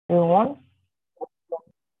everyone.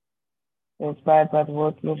 Inspired by the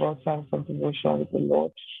word global science of devotion with the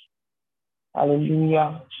Lord.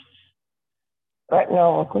 Hallelujah. Right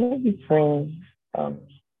now, we're going to be um,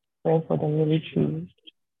 praying for the military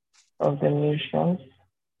of the nations,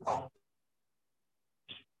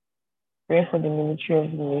 praying for the military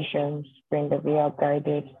of the nations, praying that they are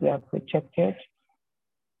guided, they are protected,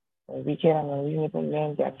 wicked and unreasonable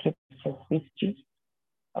men, they are kept in safety.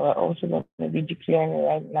 We're also going to be declaring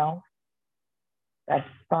right now that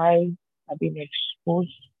spies are being exposed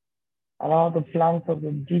and all the plans of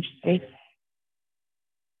the deep state,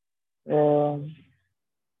 the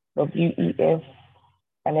WEF,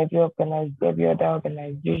 and every other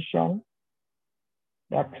organization,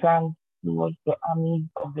 their plans towards the armies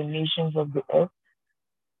of the nations of the earth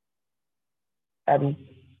that is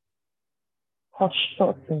cut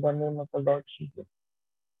short in the name of the Lord Jesus,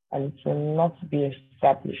 and it will not be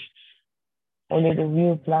established. Only the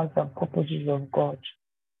real plans and purposes of God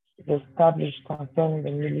is established concerning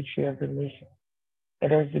the military of the nation.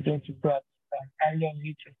 Let us begin to pray. Kindly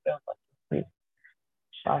unmute yourself as we pray.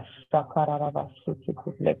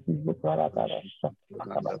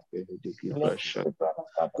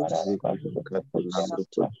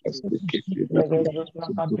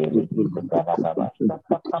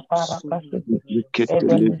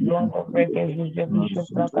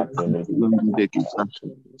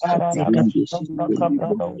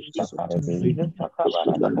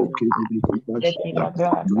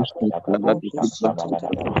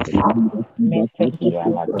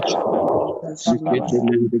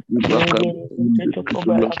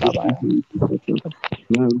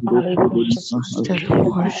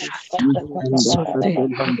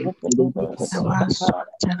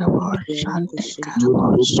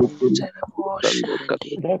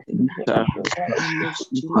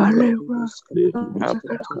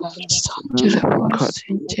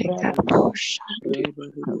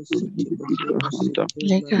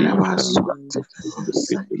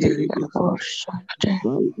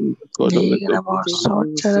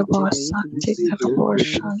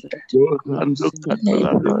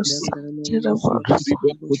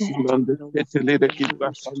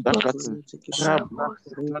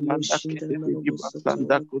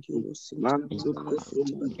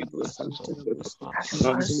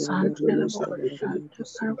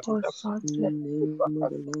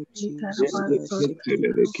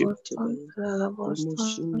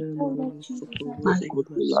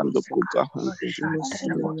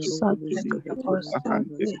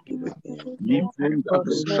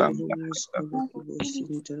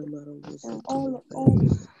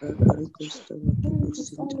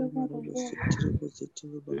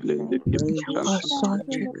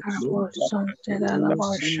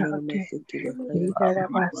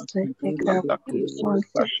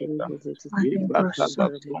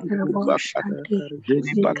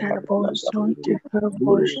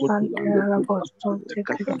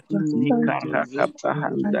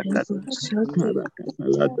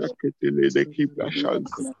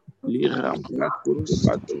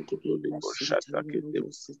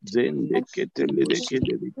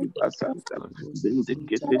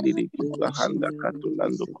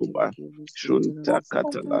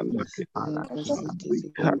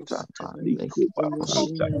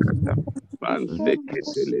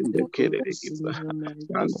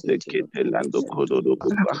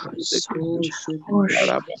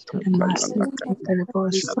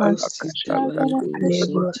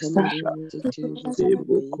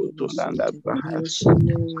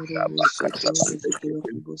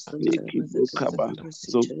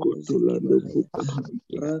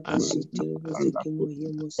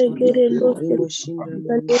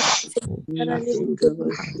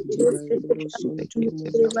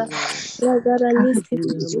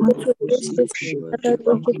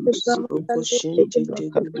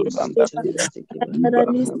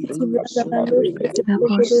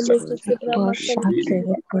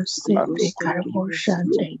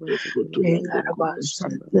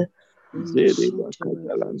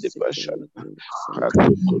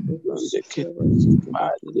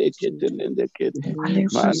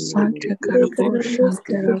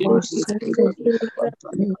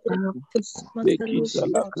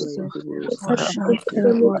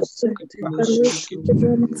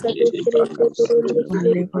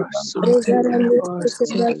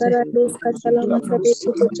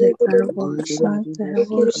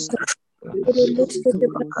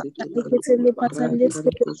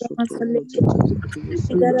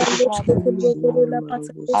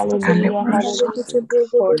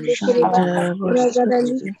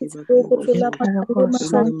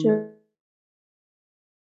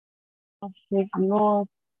 Lord,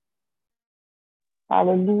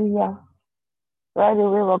 Hallelujah. Right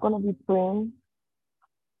away, we're going to be praying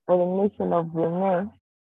for the nation of Brunei.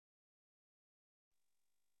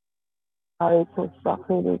 We're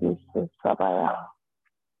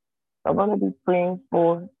going to be praying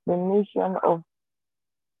for the nation of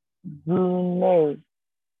Brunei.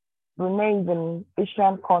 Brunei is an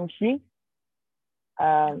Asian country.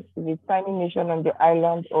 It's a tiny nation on the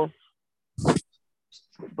island of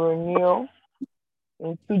Borneo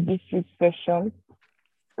in 2 district sections,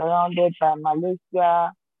 surrounded by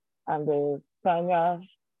Malaysia and the China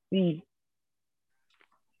Sea.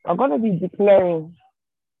 We're going to be declaring,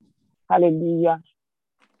 hallelujah,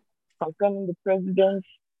 concerning the president.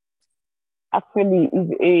 Actually, is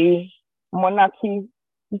a monarchy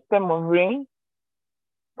system of reign.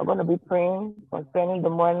 We're going to be praying concerning the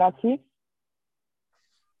monarchy,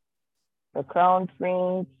 the crown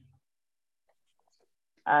prince,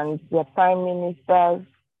 and their prime ministers.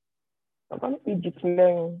 We're going to be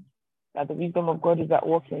declaring that the wisdom of God is at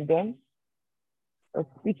work in them. We're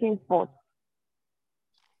speaking forth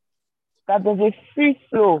that there's a free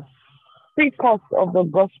flow, free course of the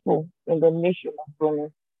gospel in the nation of Brunei.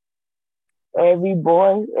 Every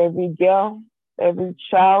boy, every girl, every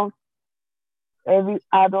child, every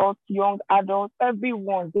adult, young adult,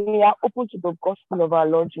 everyone, they are open to the gospel of our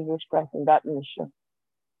Lord Jesus Christ in that nation.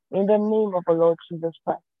 In the name of the Lord Jesus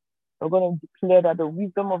Christ, we're going to declare that the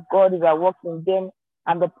wisdom of God is at work in them,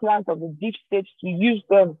 and the plans of the deep state to use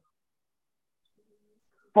them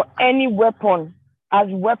for any weapon as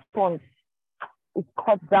weapons is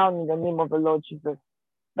cut down in the name of the Lord Jesus.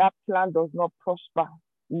 That plan does not prosper.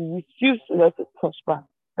 We refuse to let it prosper.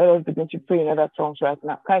 Let us begin to pray in other tongues right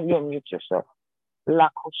now. Kindly unmute yourself. The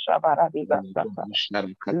nation of Brunei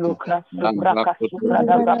Darussalam, Father God, I ask that you create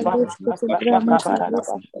that Brunei Darussalam in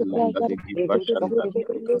the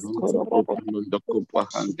name of the Lord.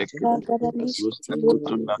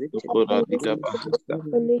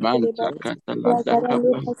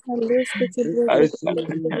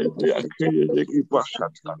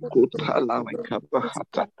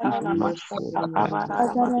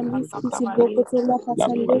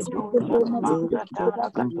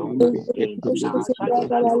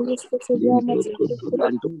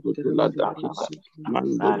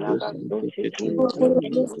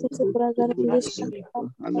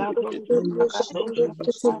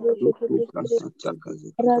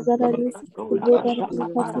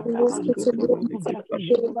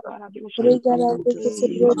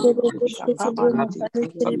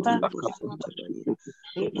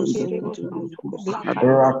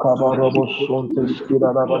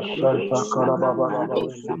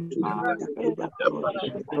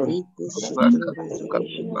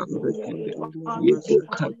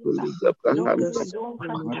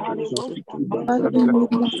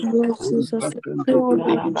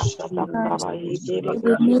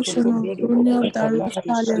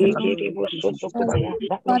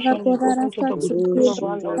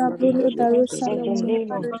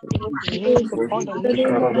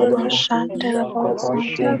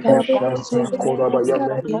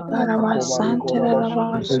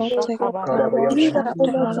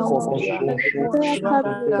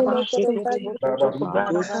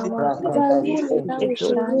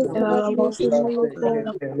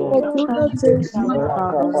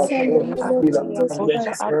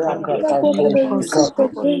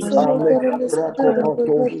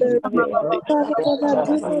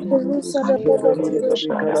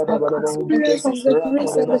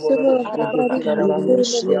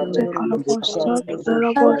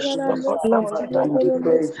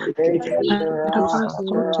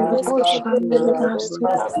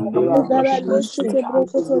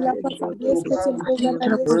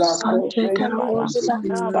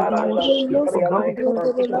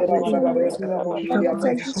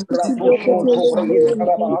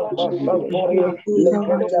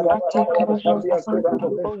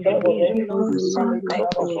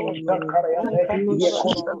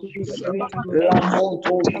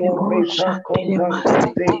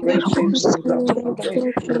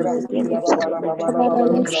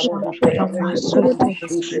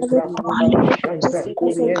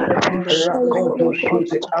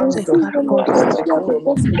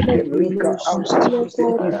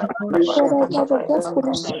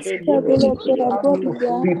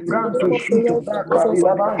 Experience is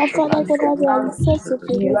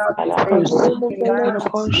the grace and the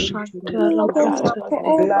favor of the God in for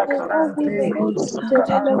all men, all women, all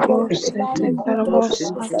children, Lord God, in the land of the Lord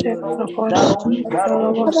Jesus Christ.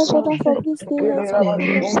 Father God, that from this day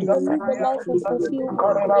henceforth, Lord, we will live a life of fulfillment.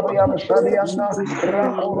 Lord Jesus Christ.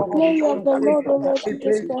 Glory of the Lord, O Lord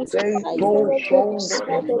Jesus Christ. Father, you, O Lord God, in the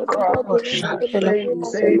land of the Lord, there is the name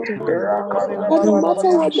of the Lord. That no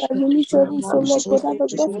matter what their religion is, O Lord God, that the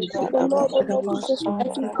gospel of the Lord, O Lord Jesus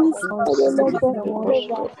Christ, is this side, O Lord God,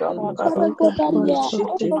 forever. Father God, that they are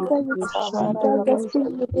all of them is their gospel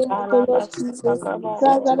in the name of the Lord Jesus.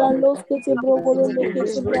 Ragada los que te brogoro le que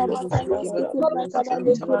te bramata los que te bragada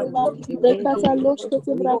le corona. Recata los que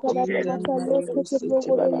te bragada le mata los que te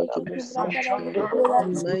brogoro le que te bragada le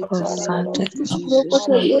corona.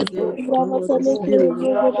 Brocoto los que te bramata le que te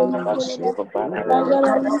brogoro le corona.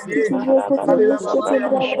 Ragada los que te brocoto los que te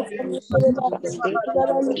bramata le corona.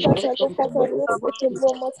 Ragada le cata lo cata los que te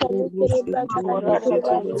bramata le que bragada le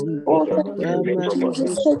corona. Oh, thank you,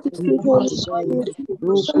 Jesus. Thank you, sweet Holy Spirit.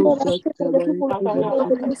 Oh Lord, I pray for the people of the Lord,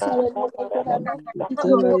 Jerusalem, oh Lord God, I know you,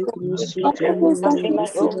 oh Lord God. Father, those that feel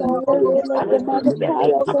sick and weary, oh Lord God, by the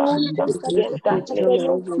power of the Holy Ghost, that is upon the Lord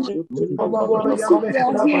Jesus. Receive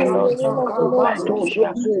their healing in the name of the Lord Jesus.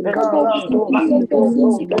 Father God, we decree, let there be a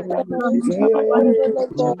strength and a lifting of the Lord, oh Lord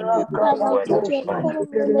God. As I touch your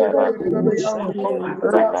economy, oh Lord God, in the name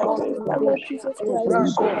of the economy, oh Lord Jesus Christ.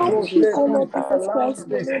 Have peace, oh Lord Jesus Christ,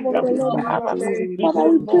 in the name of the Lord Jesus. Father,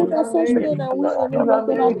 we pray that such men and women, oh Lord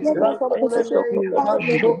God, are brought back from position to power in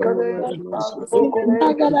the name of the Lord Jesus.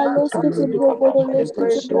 Ragada loskete brogoro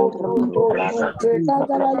loskete bragada loskete.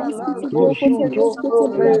 Ragada liskete brokoto loskete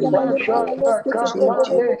bragada lekara loskete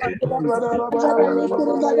brogoro loskete. Ragada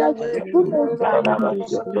lekere bada.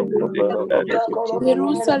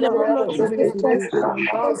 Jerusalem, O Lord Jesus Christ.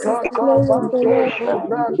 Yours is the glory of the Lord.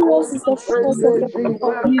 Yours is the fullness of the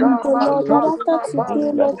Lord. O Lord, that after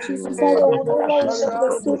today, Lord Jesus, that they will never remain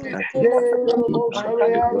the same in the name of the Lord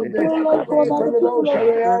Jesus. O Lord God, that the people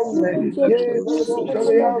of God live in Jerusalem, O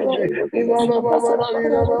Lord God. That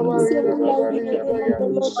salvation and will be saved alive in the name of the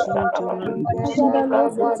Lord Jesus. Ragada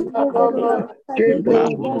los que te brogoro la patalete,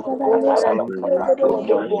 ragada los que te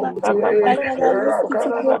brogoro le querida, ragada los que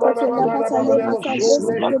te brogoto la patale mata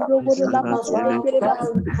los que te brogoro la patale querida,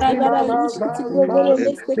 ragada los que te brogoro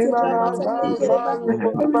les que te bramata le querida.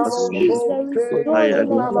 Holy Spirit,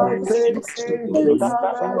 there is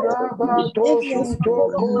joy, O Lord God, there is peace, there is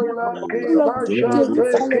heaviness, O Lord God. Full of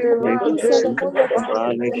Jerusalem, O Lord Jesus Christ.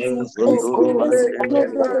 Experience, O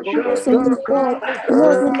Lord God, the goodness of God.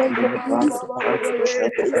 Lord, O Lord God, in this place.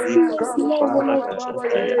 Experience love, O Lord God.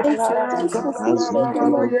 Experience fulfillment, O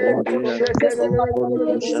Lord God. The Lord, O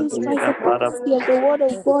Lord Jesus Christ, the prophecy of the word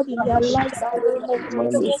of God in their lives in the name of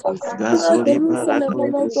Jesus. Fill us, Jerusalem, O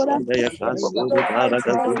Lord God, after today, O Lord God, they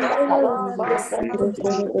will never remain the same. Lord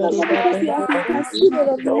God, because we have interceded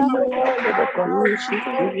on behalf of all men.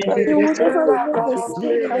 They will never remain the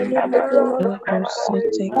same in the name of the Lord Jesus.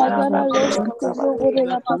 Ragara los que te brogoro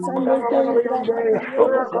la pata lekere bragada lekere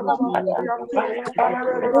bragada lekere ba.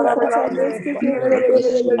 Rekata los que te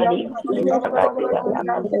brogoro le lekere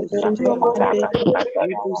bragada lekere ba. Brogoro lekere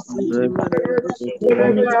bragada lekere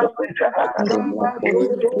bragada Abade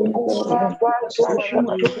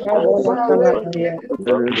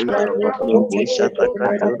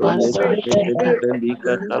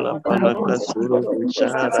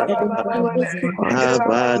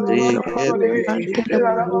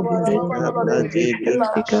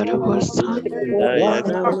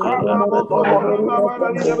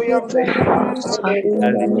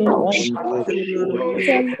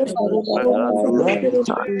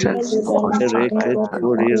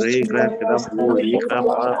kepuri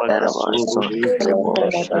kapade kasuru daya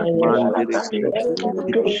kapala kasuru dari kunduru parado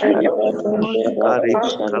reket puri regra krapuri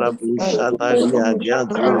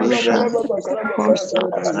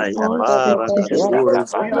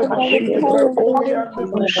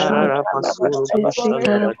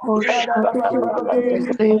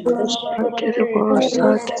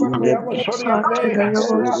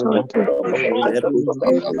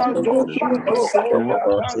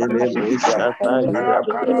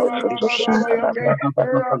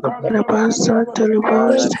kasuru mandiri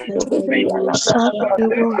kari karabusha daria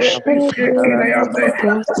gyaduri saya para kasuri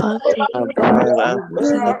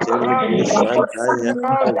Karara pasuru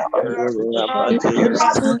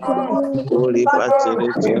kushandara Holy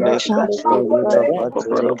Patere Tele Kasuri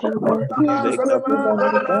Rapaturo Tele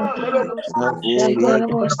Kapuria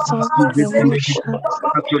Yagaturi Holy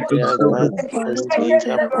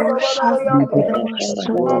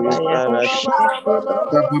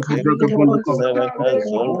Karate Saraka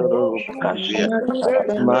Zondoro Rupia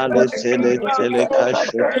Male Tele Tele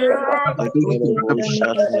Kashu Tekele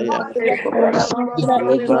Boshataya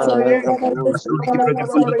Eva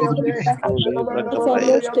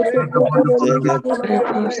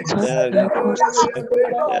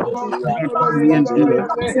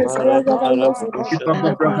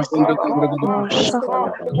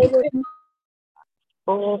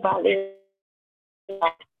Oh, vale.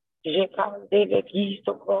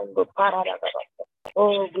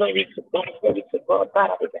 Oh, glory to God, glory to God.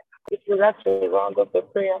 If you like to round up the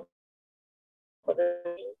prayer for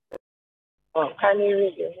the kindly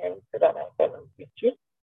raise your hand so that I can unmute you.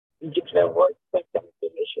 Declare words of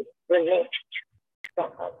confirmation. Relate.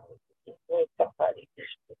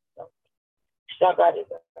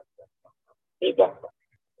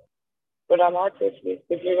 But I'm asking you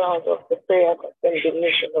to give out of the prayer concerning the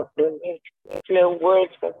nation of Brunei. Declare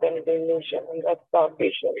words concerning the nation and that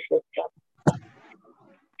salvation is established.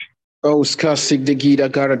 O skasik de gida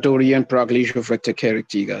garadorian praglish of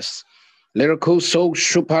recticaritigas. Lyrical so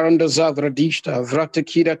shuparanda zavradishta,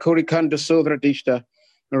 vratakida korikanda sovradishta,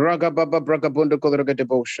 raga baba bragabunda kodraga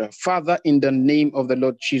debosha. Father, in the name of the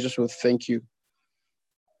Lord Jesus, we thank you.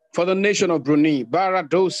 For the nation of Brunei,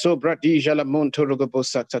 Baradoso Bradija la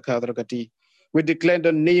Montorogabosakta Kadragati, we declare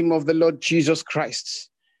the name of the Lord Jesus Christ.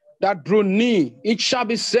 That Brunei, it shall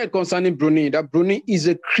be said concerning Brunei, that Brunei is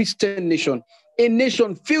a Christian nation, a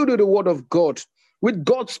nation filled with the word of God, with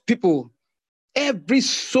God's people, every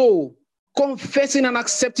soul confessing and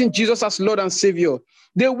accepting Jesus as Lord and Savior.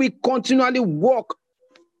 They will continually walk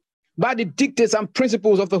by the dictates and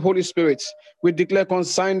principles of the Holy Spirit. We declare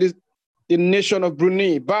concerning the nation of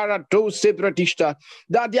Brunei, that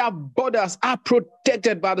their borders are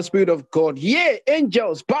protected by the Spirit of God. Yea,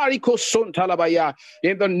 angels, in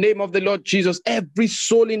the name of the Lord Jesus, every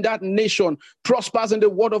soul in that nation prospers in the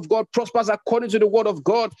word of God, prospers according to the word of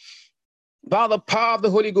God. By the power of the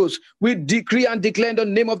Holy Ghost, we decree and declare in the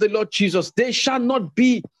name of the Lord Jesus, they shall not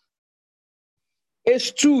be a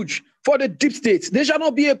stooge for the deep state. There shall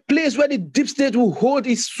not be a place where the deep state will hold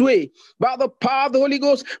its sway. By the power of the Holy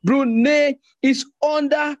Ghost, Brunei is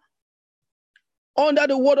under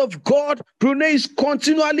the word of God. Brunei is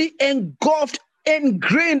continually engulfed,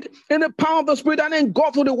 ingrained in the power of the Spirit and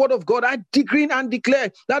engulfed with the word of God. I decree and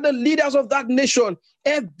declare that the leaders of that nation,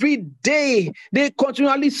 every day, they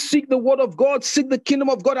continually seek the word of God, seek the kingdom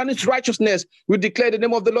of God and its righteousness. We declare the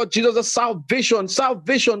name of the Lord Jesus, the salvation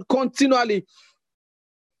continually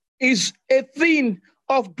is a thing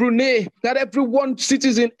of Brunei, that everyone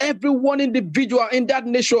citizen, everyone individual in that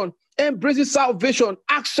nation embraces salvation,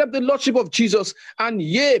 accept the Lordship of Jesus, and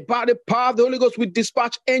yea, by the power of the Holy Ghost, we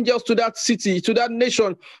dispatch angels to that city, to that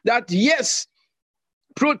nation, that yes,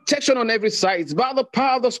 protection on every side, by the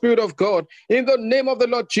power of the Spirit of God. In the name of the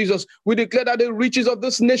Lord Jesus, we declare that the riches of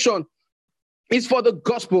this nation is for the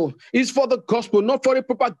gospel, not for the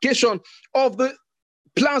propagation of the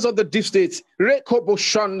plans of the deep states. As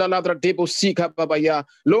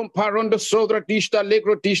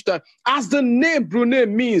the name Brunei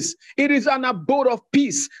means, it is an abode of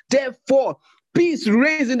peace. Therefore, peace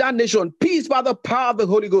reigns in that nation. Peace by the power of the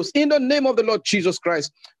Holy Ghost. In the name of the Lord Jesus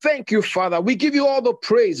Christ. Thank you, Father. We give you all the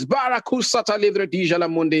praise. In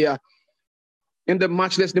the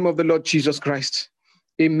matchless name of the Lord Jesus Christ.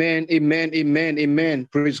 Amen, amen, amen, amen.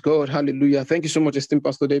 Praise God. Hallelujah. Thank you so much, esteemed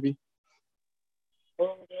Pastor Debbie.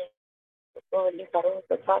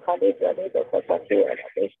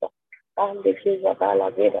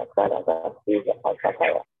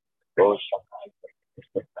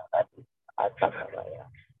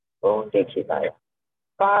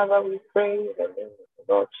 Father, we pray in the name of the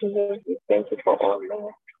Lord Jesus. We thank you for all men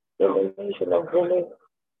in the nation of Brunei.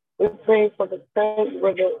 We pray for the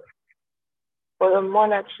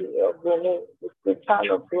monarchy of Brunei, the Sultan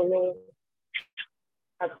of Brunei,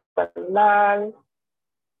 Aslan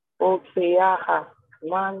Okeaha,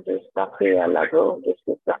 Mandus Takia Lago, the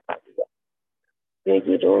Sultanadia,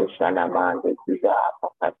 Degido Shanamande Kiza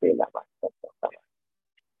Apatela.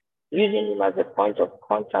 Using him as a point of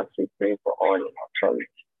contact, we pray for all in authority.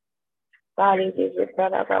 Starting this with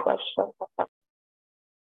Baba Shaka.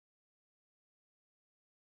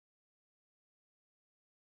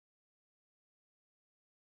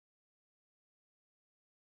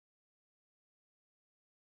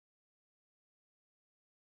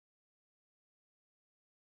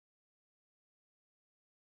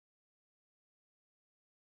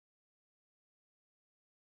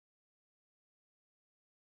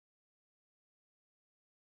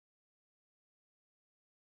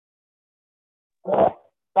 Baba,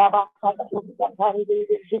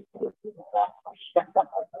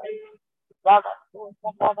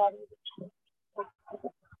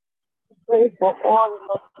 pray for all in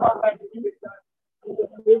authority in the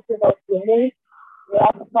nation of the name. We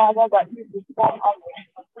ask, Father, that you become our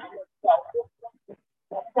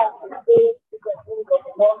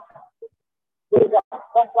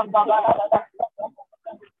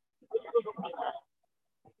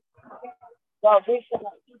Salvation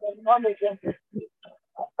and the knowledge of the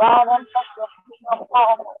Father, of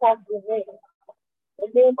power of the name. The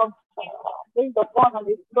name of Jesus, the one and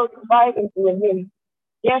the Lord divide into the name.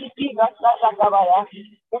 Yes, Jesus, that's Gabaya.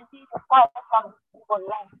 Yes, Jesus, Father, come for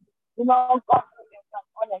life. You know, God,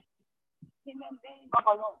 honest. In the name of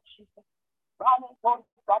our Lord Jesus. Father, God,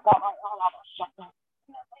 in the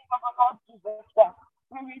name of our Lord Jesus,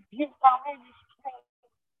 we rebuke and we restrain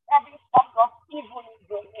every form of evil in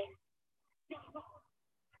the name.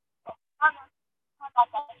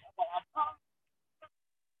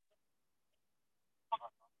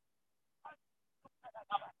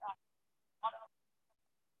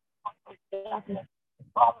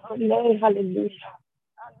 Hallelujah.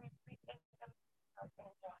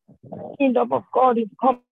 The kingdom of God is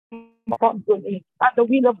come upon me, and the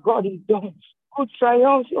will of God is done. Good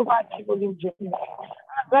triumphs over evil in Jerusalem.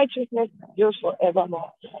 Righteousness endures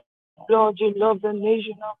forevermore. Lord, you love the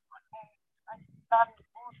nation of and stand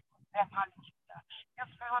good with them. Hallelujah. You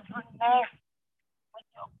filled with them with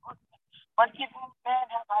your goodness. But even men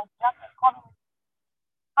have hijacked the economy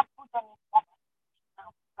and put them in poverty. Now,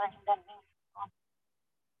 in the name of God,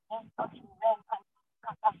 then such men and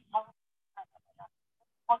catastrophe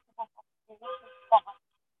possible for the nation poverty.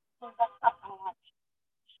 So that's not much.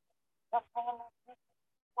 The family who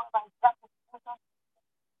have hijacked the children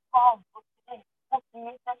of today, who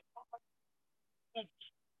created poverty.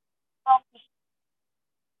 Selfish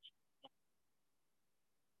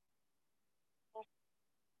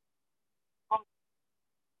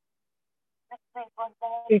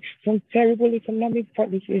from terrible economic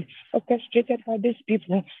policies orchestrated by these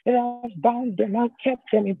people that have bound them and kept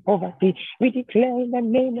them in poverty. We declare in the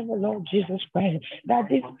name of the Lord Jesus Christ that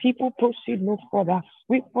these people proceed no further.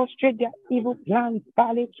 We frustrate their evil plans,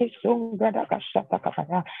 and we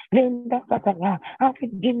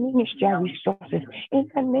diminish their resources. In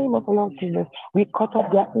the name of the Lord Jesus, we cut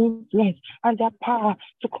off their influence and their power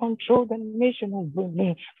to control the nation of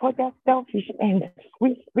Brunei for their selfish ends.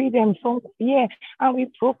 We free them from fear and we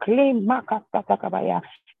proclaim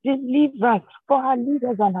deliverance for our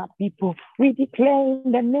leaders and our people. We declare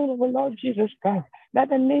in the name of the Lord Jesus Christ that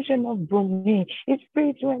the nation of Brunei is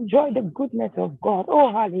free to enjoy the goodness of God. Oh,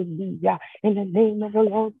 hallelujah. In the name of the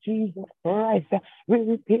Lord Jesus Christ, we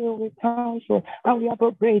repeal, we counsel, and we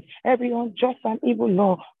appropriate every unjust and evil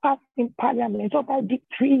law passed in parliament or by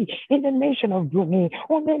decree in the nation of Brunei.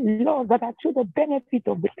 Only laws that are to the benefit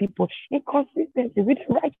of the people, in consistency with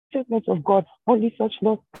the righteousness of God. Only such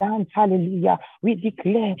laws stand. Hallelujah. We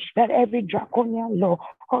declare that every draconian law,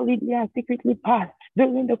 hurriedly and secretly passed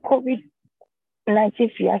during the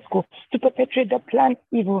COVID-19 fiasco to perpetrate the planned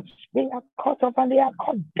evil, they are cut off and they are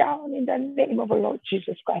cut down in the name of the Lord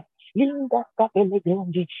Jesus Christ.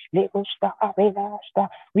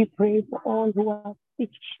 We pray for all who are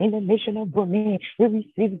sick in the nation of Brunei. We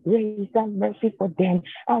receive grace and mercy for them,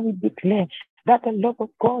 and we declare that the love of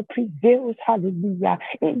God prevails, hallelujah,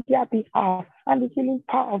 in their behalf, and the healing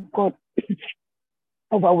power of God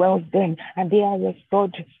overwhelms them, and they are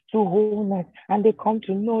restored to wholeness, and they come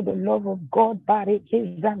to know the love of God and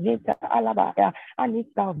His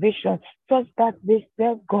salvation, such that they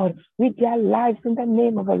serve God with their lives in the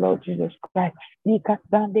name of the Lord Jesus Christ. We pray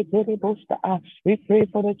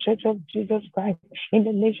for the Church of Jesus Christ in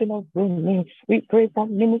the nation of Brunei. We pray for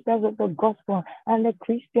ministers of the gospel and the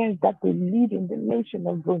Christians that they lead in the nation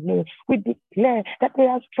of Brunei. We declare that they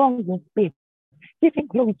are strong in faith, giving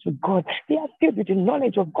glory to God. They are filled with the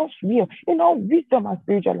knowledge of God's will in all wisdom and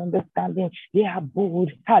spiritual understanding. They are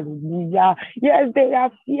bold. Hallelujah. Yes, they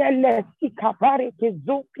are fearless.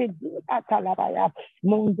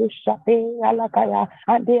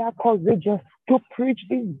 And they are courageous to preach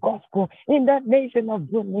this gospel in the nation of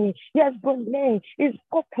Brunei. Yes, Brunei is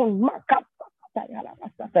open.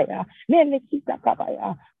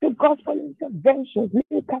 The gospel interventions,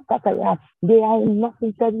 they are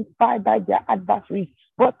nothing satisfied by their adversaries,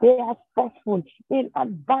 but they are forceful in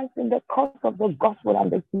advancing the cause of the gospel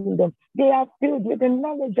and the kingdom. They are filled with the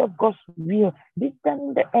knowledge of God's will,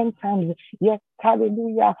 discerning the end times. Yes,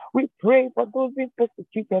 hallelujah. We pray for those being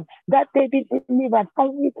persecuted, that they be delivered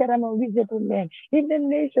from wicked and unreasonable men in the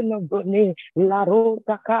nation of Brunei.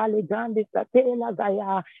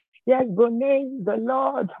 Yes, Brunei is the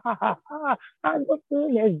Lord, and the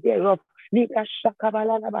fullness thereof. Yes,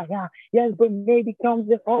 Brunei becomes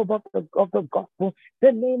the hub of the gospel.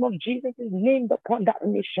 The name of Jesus is named upon that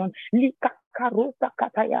nation. karusa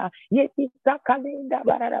kataya. Yeti sakalenda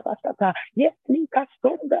barabasata. Yeti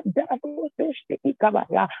kasonda dabo doshte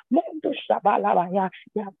ikabaya. Mondo shabalabaya.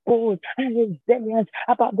 They are bold and resilient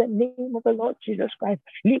about the name of the Lord Jesus Christ.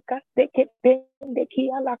 Lika seke pende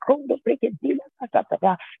kia la kondo breke dila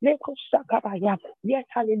kasataya. Leko sakabaya. Yes,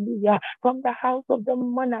 hallelujah. From the house of the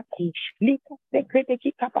monarchy, Lika sekrete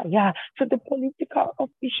kikabaya, to the political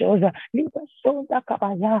officials, Lika sonda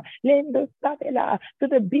kabaya, lendo sabela, to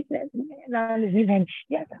the businessmen and women.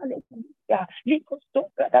 Yes, hallelujah. Lika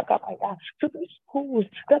sonda kabaya, to the schools,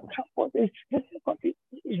 the campuses, the secondary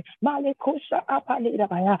schools, Malekosha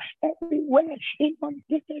apalebaya, everywhere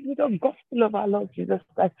inundated with the gospel of our Lord Jesus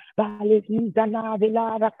Christ. Valezana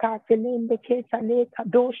velara katelende kesale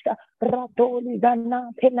kadosha ratoli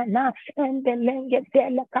dana pelana and the lenge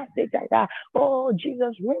dela kasetaya. Oh,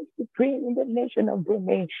 Jesus reigns supreme in the nation of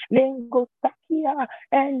Brunei. Lengo sakia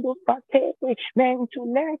and patepe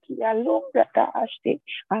mentulekia longa taashte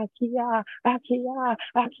akia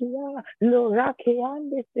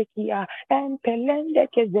lorakeande sekia and pelende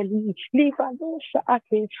kezeli livadosha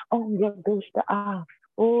ake ongadosha.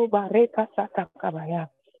 Oh, bareka satakabaya.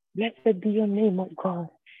 Blessed be your name, O God.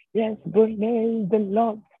 Yes, Brunei is the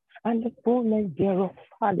Lord and the fullness thereof.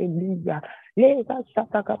 Hallelujah.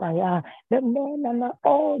 The men and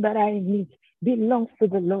all that I need belongs to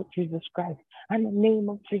the Lord Jesus Christ. And the name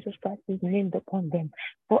of Jesus Christ is named upon them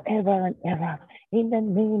forever and ever. In the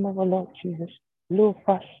name of the Lord Jesus.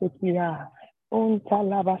 Lofa Shekira.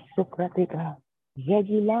 Untalaba Sokratika.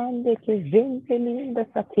 Yagilande Kezentelinda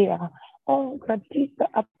Satia. Oh, Gratista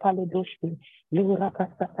Apaledoshi. Luraka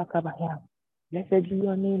Satakabaya. Blessed be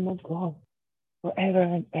your name, O God, forever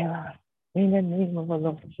and ever. In the name of the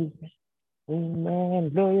Lord Jesus. Amen.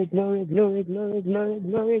 Glory, glory, glory, glory, glory,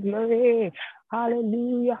 glory, glory.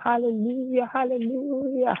 Hallelujah, hallelujah,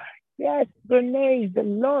 hallelujah. Yes, Brunei is the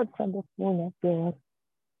Lord and the fullness thereof.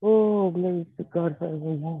 Oh, glory to God for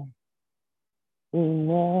everyone.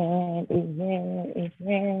 Amen, amen,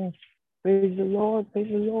 amen. Praise the Lord, praise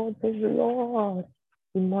the Lord, praise the Lord.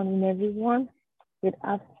 Good morning, everyone. Good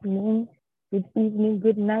afternoon, good evening,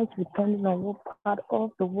 good night, depending on what part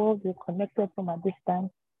of the world you're connected from at this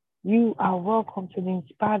time. You are welcome to be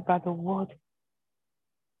inspired by the word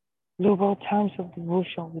Global Times of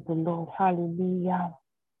Devotion with the Lord. Hallelujah.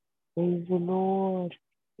 Praise the Lord.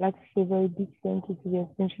 I'd like to say a very big thank you to the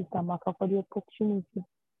esteemed Sister Maka for the opportunity to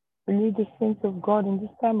lead the saints of God in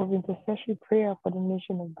this time of intercessory prayer for the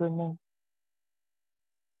nation of Brunei.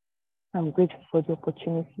 I'm grateful for the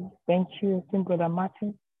opportunity. Thank you, esteemed Brother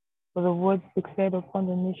Martin, for the words declared upon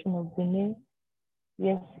the nation of Brunei.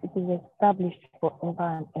 Yes, it is established forever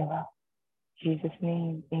and ever. In Jesus'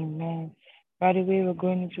 name, amen. By the way, we're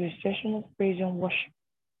going into a session of praise and worship,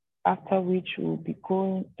 after which we'll be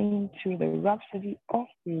going into the Rhapsody of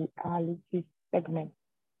Reality segment.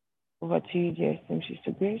 Over to you, dear esteemed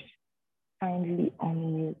Sister Grace. Kindly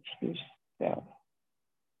unmute yourself.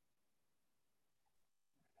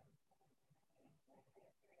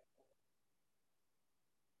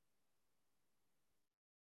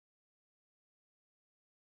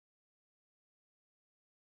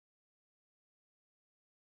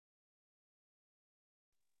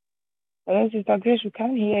 Hello, Sister Grace, we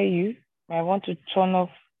can't hear you. I want to turn off,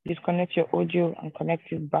 disconnect your audio and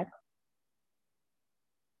connect it back.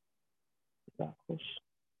 Sister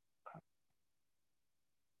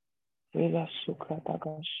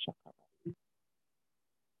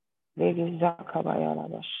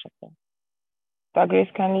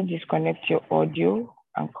Grace, kindly disconnect your audio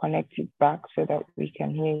and connect it back so that we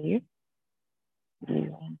can hear you. I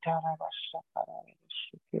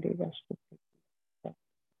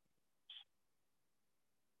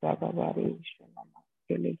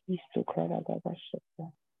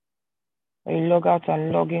log out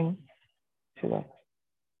and log in to that.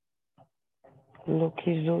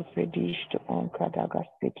 Lokizo Fedish to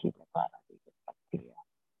Onkadagasteki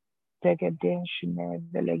Tegeden Shine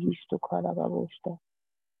the Legisto Kadababosta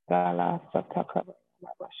Gala Satakaba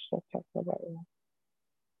Satakaba.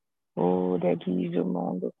 Oh, the Gizo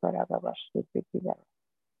Mondo Kadabashtika.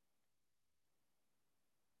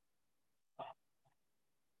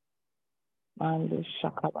 And the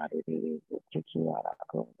Shakabari Tikiara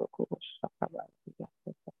Shakabari.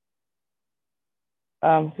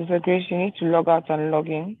 Sister Grace, you need to log out and log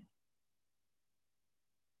in.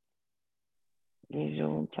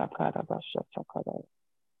 Gizo Takarabasha Takara.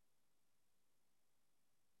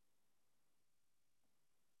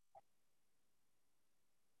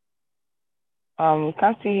 We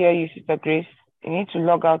can't see hear you, Sister Grace. You need to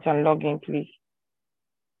log out and log in, please.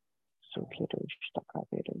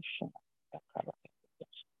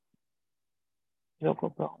 Zogo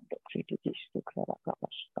Brondo Criticus to Clara.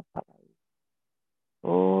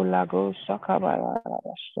 O Lago Sakabaya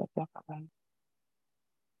Stakabaya.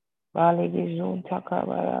 Valigizun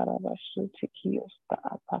Takabaya Sutikio Sta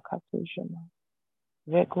Apakatujana.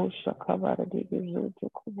 Veko Sakabara de Gizu to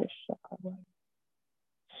Kubusakabaya.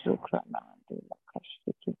 Sukrana de la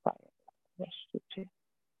Kastiki Baya Vestute.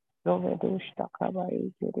 Dovedu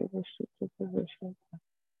Stakabaya Giribusutu Kubusaka.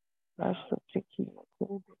 Rastutiki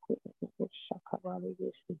Sakabaya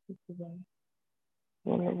Vestute.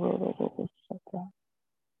 Can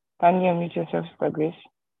you unmute yourself for grace?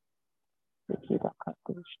 Okay,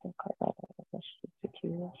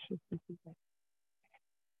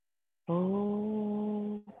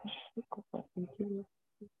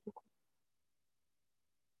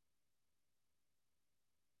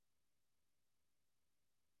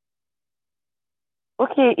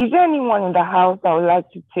 is there anyone in the house that would like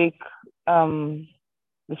to take the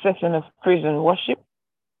session of praise and worship?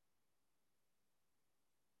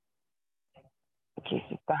 Okay,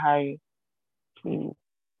 Sister Harry, please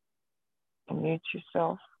unmute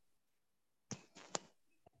yourself.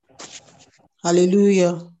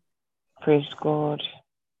 Hallelujah. Praise God.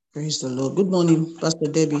 Praise the Lord. Good morning,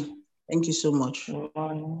 Pastor Debbie. Thank you so much. Good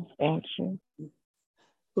morning. Thank you.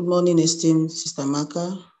 Good morning, esteemed Sister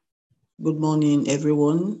Maka. Good morning,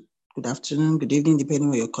 everyone. Good afternoon, good evening, depending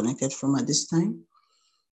where you're connected from at this time.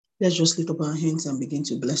 Let's just lift up our hands and begin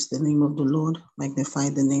to bless the name of the Lord. Magnify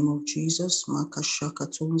the name of Jesus. Maka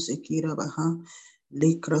shakaton zekira baha,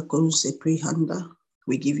 lekrakon zeprihanda.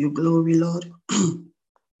 We give you glory, Lord.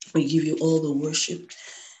 We give you all the worship,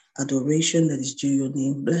 adoration that is due your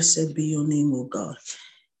name. Blessed be your name, O God.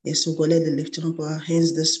 Yes, O God, let the lifting up our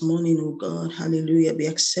hands this morning, O God, hallelujah, be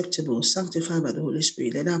acceptable, sanctified by the Holy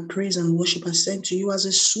Spirit. Let our praise and worship ascend to you as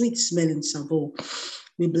a sweet smelling savour.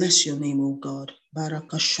 We bless your name, O God.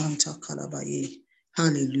 Barakashanta kalabaye.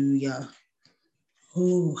 Hallelujah.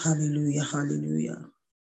 Oh, hallelujah, hallelujah.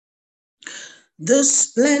 The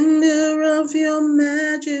splendor of your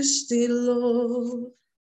majesty, Lord.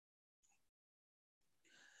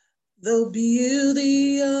 The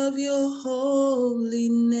beauty of your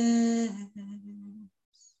holiness.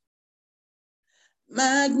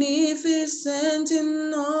 Magnificent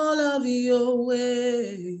in all of your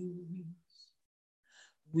ways.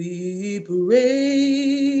 We praise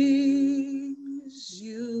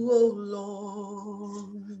you, O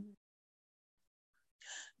Lord.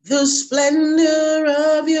 The splendor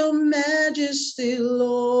of your majesty,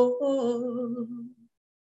 Lord.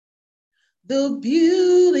 The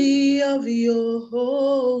beauty of your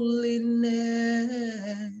holiness.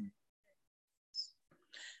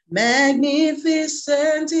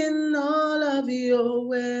 Magnificent in all of your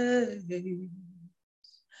ways.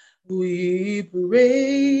 We praise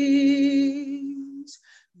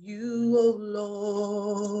you, O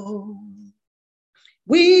Lord.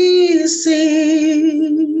 We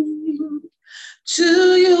sing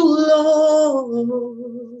to you,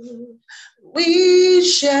 Lord. We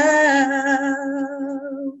shout,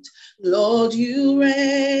 Lord, you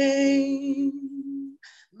reign.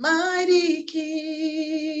 Mighty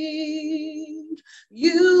King,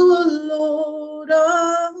 you are Lord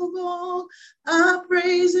of all. Our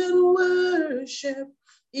praise and worship,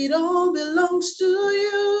 it all belongs to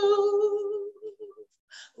you.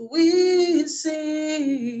 We sing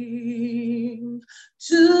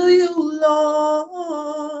to you,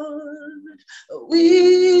 Lord.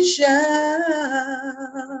 We shout,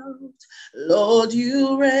 Lord,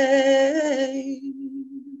 you reign.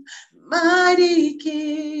 Mighty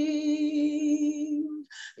King,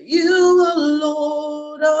 you are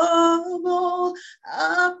Lord of all.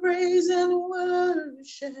 Our praise and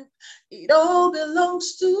worship, it all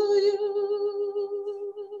belongs to you.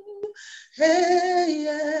 Hey,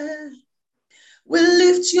 yeah. We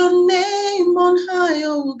lift your name on high,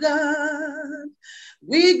 oh God.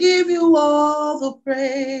 We give you all the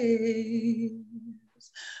praise.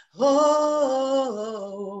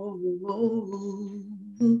 Oh,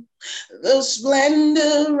 the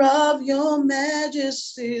splendor of your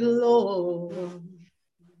majesty, Lord.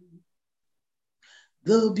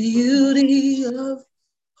 The beauty of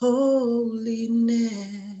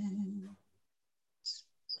holiness.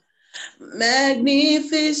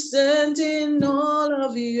 Magnificent in all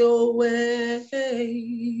of your ways.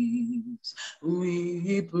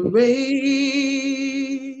 We praise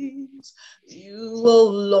you, O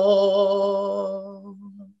Lord.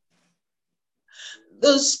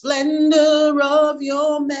 The splendor of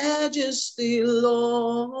your majesty,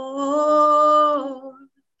 Lord.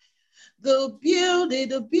 The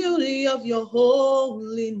beauty of your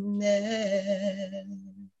holiness.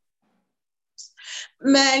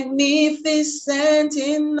 magnificent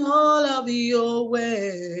in all of your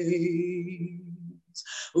ways.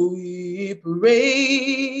 We praise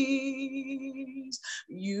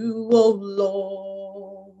you, O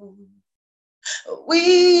Lord.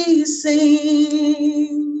 We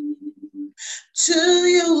sing to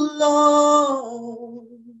you, Lord.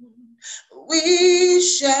 We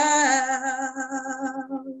shout,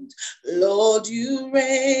 Lord, you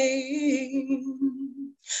reign.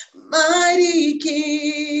 Mighty King,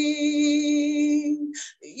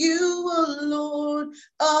 you are Lord of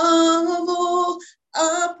all.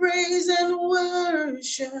 Our praise and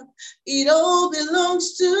worship, it all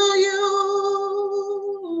belongs to you.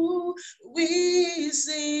 We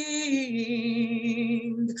sing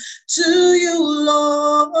to you,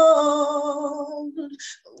 Lord.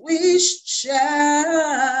 We shout,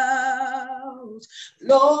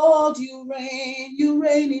 Lord, you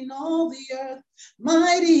reign in all the earth.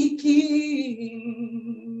 Mighty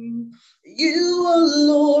King, you are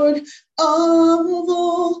Lord of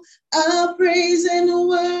all. Our praise and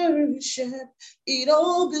worship, it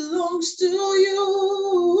all belongs to you.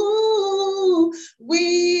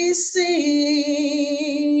 We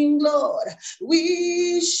sing, Lord,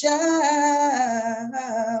 we shout,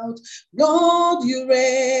 Lord, you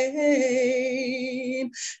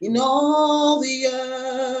reign in all the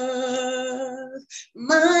earth.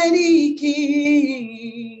 Mighty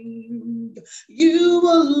King, you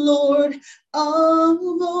are Lord of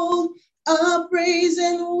all. Our praise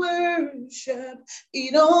and worship,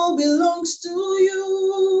 it all belongs to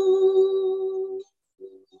you.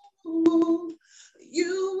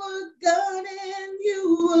 You are God and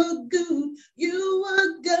you are good. You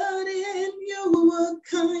are God and you are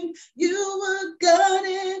kind. You are God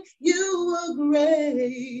and you are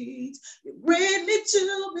great. You're greatly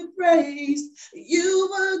to be praised. You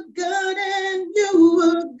are God and you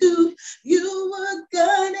are good. You are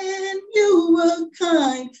God and you are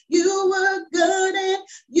kind. You are God and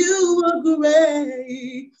you are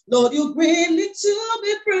great. Lord, you're greatly to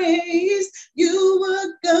be praised. You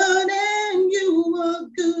are God and you are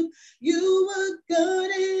good. You are God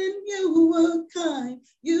and you are kind.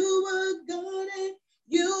 You are God and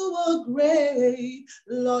you are great.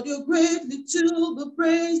 Lord, you're greatly to be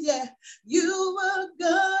praised. Yeah. You are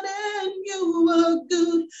God and you are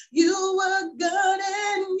good. You are God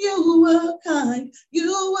and you are kind.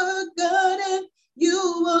 You are God and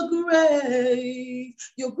you are great.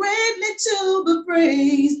 You're greatly to be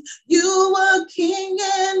praised. You are King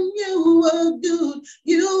and you are good.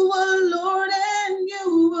 You are Lord and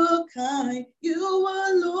you are kind. You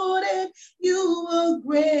are Lord and you are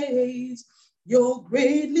great. You're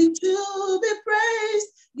greatly to be praised.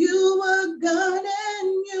 You are God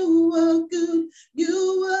and you are good.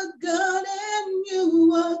 You are God and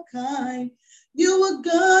you are kind. You are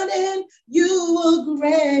God and you are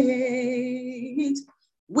great.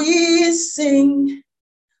 We sing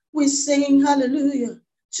hallelujah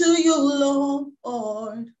to you,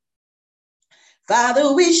 Lord.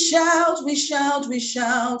 Father, we shout,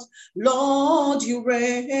 Lord, you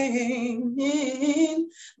reign.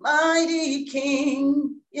 Mighty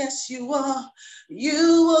King, yes, you are.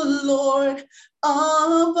 You are Lord of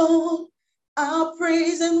all. Our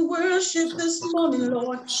praise and worship this morning,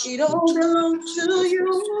 Lord, it all belongs to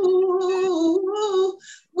you.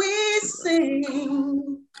 We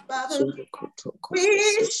sing, Father,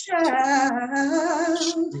 we shout.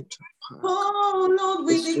 Oh Lord,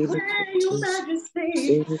 we declare your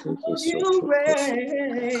majesty, Lord, you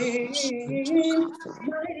reign.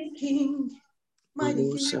 Mighty King,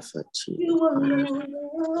 you are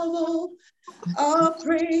Lord. Our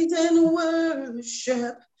praise and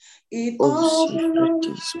worship, it all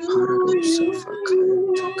belongs to you.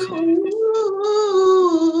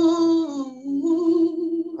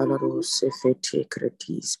 Sefete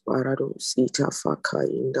kretis parados ita faka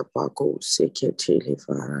in the bako seketele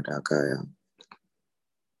faradagaya.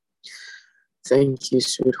 Thank you,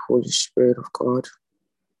 sweet Holy Spirit of God,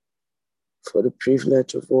 for the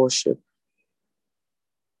privilege of worship.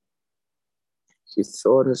 You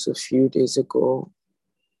taught us a few days ago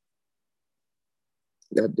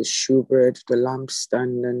that the shewbread, the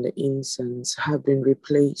lampstand, and the incense have been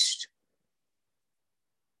replaced.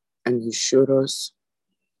 And you showed us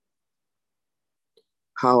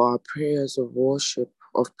how our prayers of worship,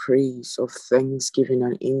 of praise, of thanksgiving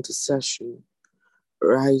and intercession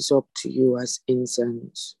rise up to you as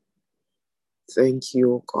incense. Thank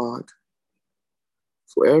you, O God,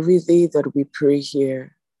 for every day that we pray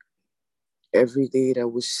here, every day that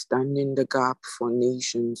we stand in the gap for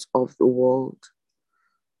nations of the world.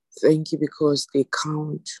 Thank you because they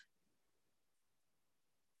count.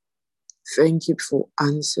 Thank you for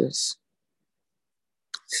answers.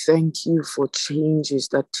 Thank you for changes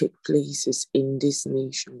that take places in these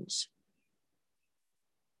nations.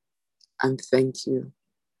 And thank you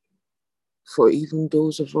for even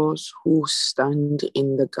those of us who stand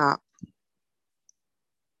in the gap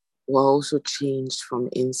were also changed from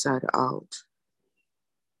inside out.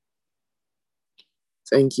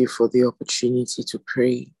 Thank you for the opportunity to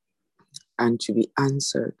pray and to be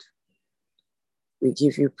answered. We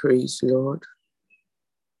give you praise, Lord.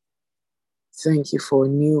 Thank you for a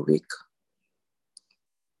new week.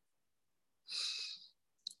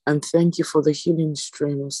 And thank you for the healing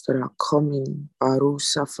streams that are coming.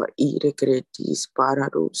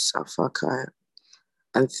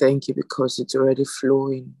 And thank you because it's already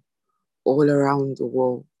flowing all around the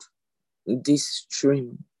world. These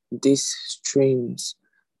streams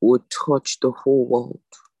will touch the whole world.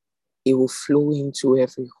 It will flow into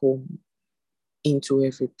every home, into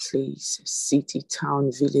every place, city,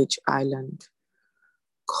 town, village, island,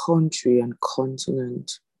 country, and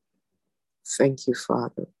continent. Thank you,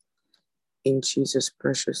 Father. In Jesus'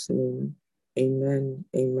 precious name, amen,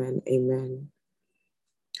 amen, amen.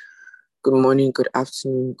 Good morning, good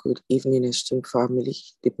afternoon, good evening, esteemed family,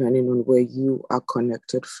 depending on where you are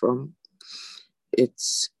connected from.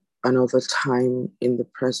 It's another time in the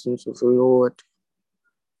presence of the Lord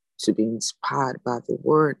to be inspired by the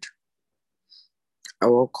word. I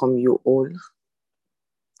welcome you all.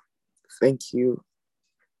 Thank you,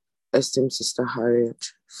 esteemed Sister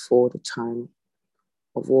Harriet, for the time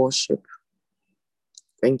of worship.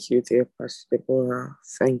 Thank you, dear Pastor Deborah.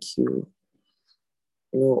 Thank you.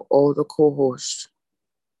 All the co-hosts.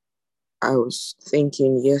 I was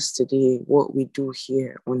thinking yesterday what we do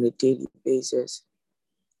here on a daily basis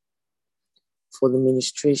for the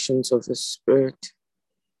ministrations of the Spirit.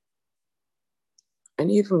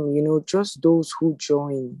 And even, just those who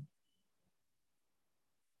join.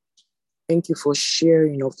 Thank you for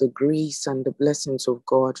sharing of the grace and the blessings of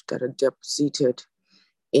God that are deposited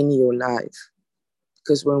in your life.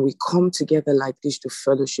 Because when we come together like this to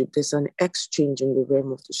fellowship, there's an exchange in the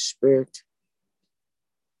realm of the Spirit.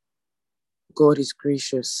 God is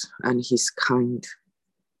gracious and He's kind.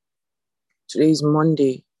 Today is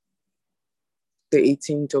Monday, the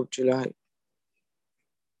 18th of July.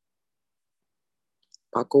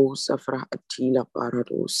 The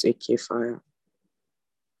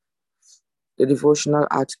devotional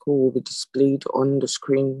article will be displayed on the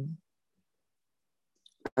screen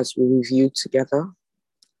as we review together.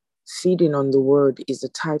 Feeding on the Word is the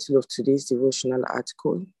title of today's devotional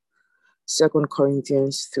article. 2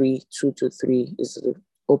 Corinthians 3:2-3 is the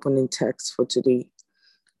opening text for today.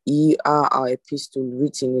 Ye are our epistle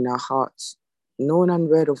written in our hearts, known and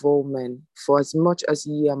read of all men, for as much as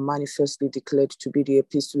ye are manifestly declared to be the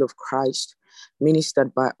epistle of Christ,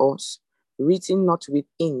 ministered by us, written not with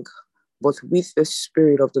ink, but with the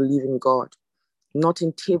Spirit of the living God, not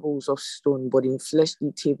in tables of stone, but in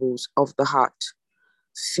fleshly tables of the heart,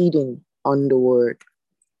 feeding on the Word.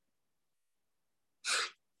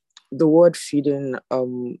 The word feeding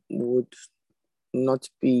would not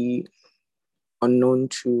be unknown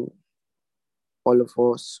to all of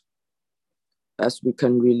us, as we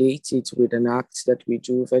can relate it with an act that we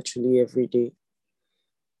do virtually every day.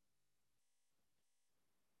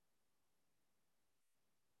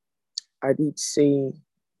 I did say,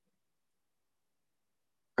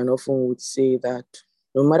 and often would say, that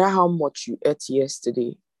no matter how much you ate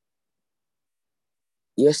yesterday,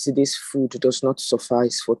 yesterday's food does not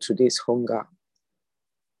suffice for today's hunger.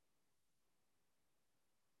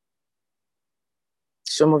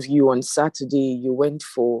 Some of you on Saturday, you went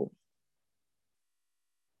for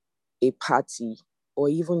a party or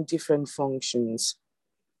even different functions,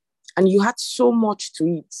 and you had so much to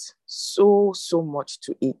eat, so much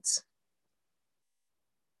to eat.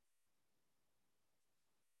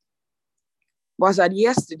 But that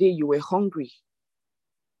yesterday you were hungry.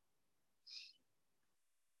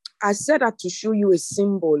 I said that to show you a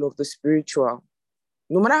symbol of the spiritual.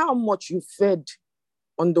 No matter how much you fed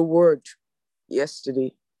on the word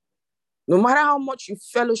yesterday, no matter how much you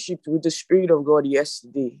fellowshiped with the Spirit of God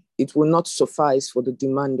yesterday, it will not suffice for the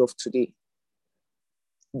demand of today.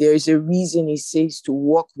 There is a reason it says to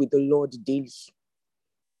walk with the Lord daily.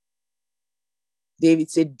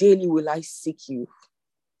 David said, daily will I seek you.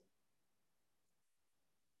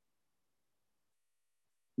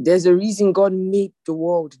 There's a reason God made the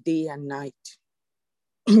world day and night.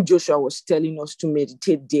 Joshua was telling us to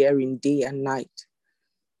meditate therein day and night.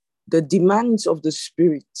 The demands of the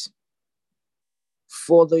Spirit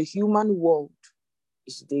for the human world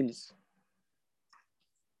is daily.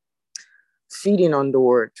 Feeding on the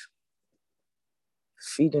Word.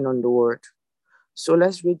 Feeding on the Word. So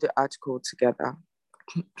let's read the article together.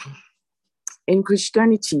 In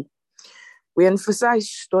Christianity, we emphasize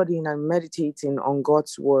studying and meditating on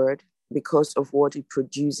God's word because of what it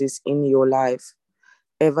produces in your life,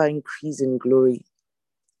 ever increasing glory.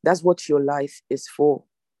 That's what your life is for.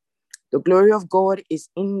 The glory of God is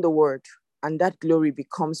in the word, and that glory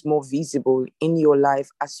becomes more visible in your life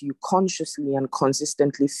as you consciously and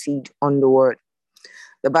consistently feed on the word.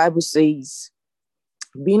 The Bible says,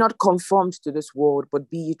 "Be not conformed to this world, but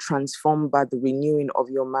be ye transformed by the renewing of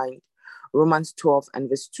your mind." Romans 12 and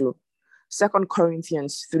verse 2. 2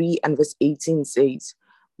 Corinthians 3 and verse 18 says,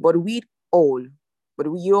 But we all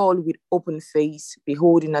with open face,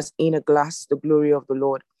 beholding as in a glass the glory of the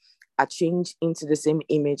Lord, are changed into the same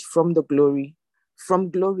image from glory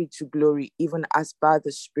to glory, even as by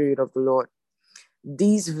the Spirit of the Lord.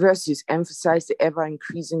 These verses emphasize the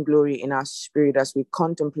ever-increasing glory in our spirit as we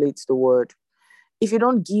contemplate the word. If you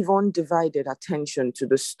don't give undivided attention to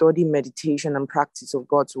the study, meditation, and practice of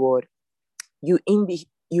God's word, you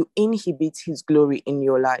inhibit his glory in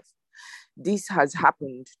your life. This has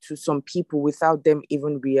happened to some people without them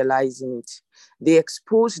even realizing it. They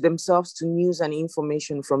expose themselves to news and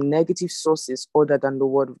information from negative sources other than the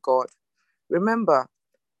word of God. Remember,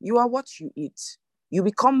 you are what you eat. You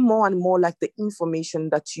become more and more like the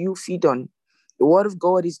information that you feed on. The word of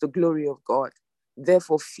God is the glory of God.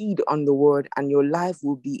 Therefore, feed on the word and your life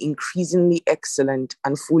will be increasingly excellent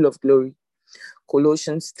and full of glory.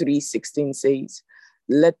 Colossians 3:16 says,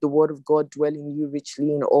 Let the word of God dwell in you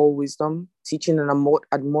richly in all wisdom, teaching and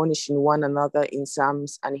admonishing one another in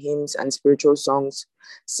psalms and hymns and spiritual songs,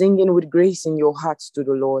 singing with grace in your hearts to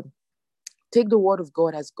the Lord. Take the word of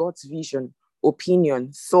God as God's vision,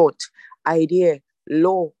 opinion, thought, idea,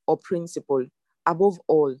 law, or principle. Above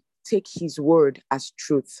all, take his word as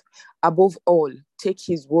truth. Above all, take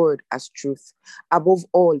his word as truth. Above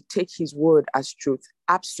all, take his word as truth.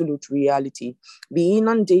 Absolute reality. Be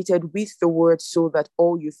inundated with the word so that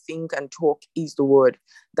all you think and talk is the word.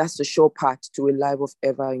 That's the sure path to a life of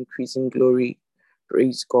ever-increasing glory.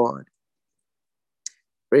 Praise God.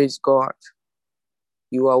 Praise God.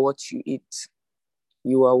 You are what you eat.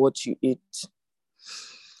 You are what you eat.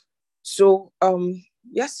 So,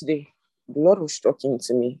 yesterday, the Lord was talking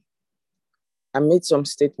to me. I made some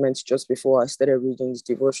statements just before I started reading this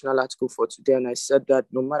devotional article for today, and I said that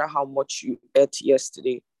no matter how much you ate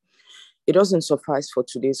yesterday, it doesn't suffice for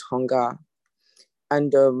today's hunger.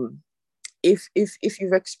 And if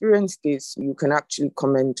you've experienced this, you can actually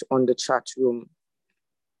comment on the chat room.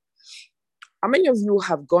 How many of you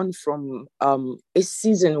have gone from a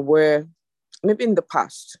season where, maybe in the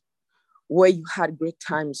past, where you had great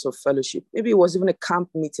times of fellowship? Maybe it was even a camp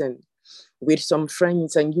meeting with some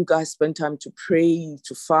friends and you guys spent time to pray,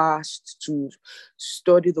 to fast, to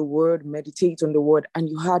study the word, meditate on the word, and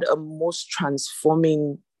you had a most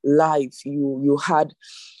transforming life. You had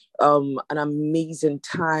an amazing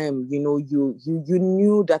time. You know, you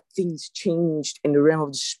knew that things changed in the realm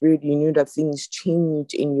of the spirit. You knew that things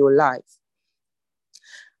changed in your life.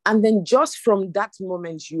 And then just from that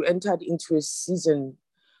moment, you entered into a season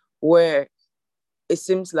where it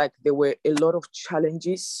seems like there were a lot of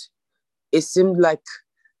challenges. It seemed like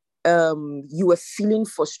you were feeling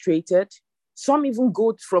frustrated. Some even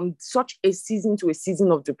go from such a season to a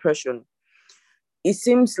season of depression. It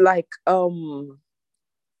seems like things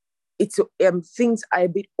are a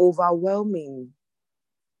bit overwhelming.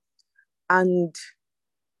 And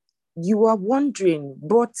you are wondering,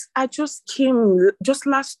 but I just came just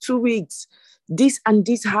last 2 weeks. This and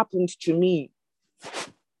this happened to me.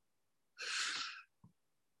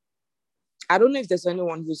 I don't know if there's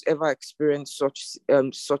anyone who's ever experienced such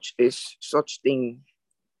thing.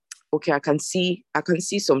 Okay, I can see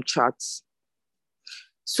some charts.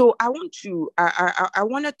 So I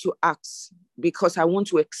wanted to ask, because I want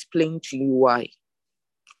to explain to you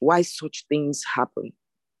why such things happen.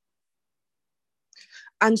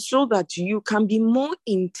 And so that you can be more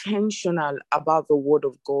intentional about the word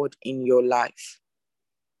of God in your life.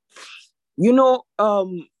 You know,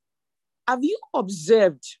 have you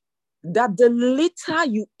observed that the later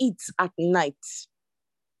you eat at night,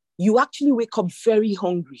 you actually wake up very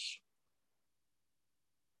hungry?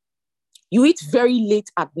 You eat very late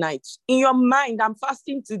at night. In your mind, I'm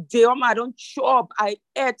fasting today. I don't chop. I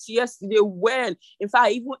ate yesterday well. In fact,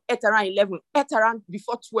 I even ate around 11, ate around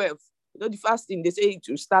before 12. You know, the fasting, they say it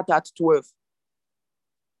will start at 12.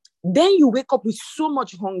 Then you wake up with so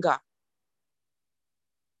much hunger.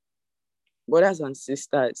 Brothers and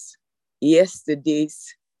sisters,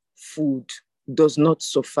 yesterday's food does not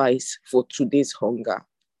suffice for today's hunger.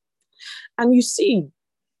 And you see,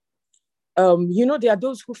 you know, there are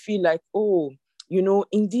those who feel like, oh, you know,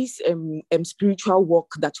 in this spiritual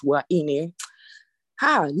walk that we're in,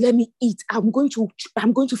 let me eat. I'm going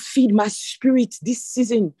to feed my spirit this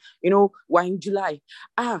season. We're in July.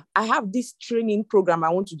 I have this training program I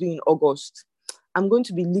want to do in August. I'm going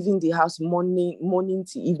to be leaving the house morning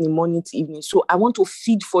to evening. So I want to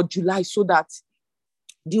feed for July so that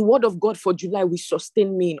the word of God for July will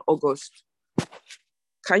sustain me in August.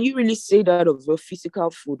 Can you really say that of your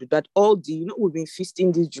physical food? That we've been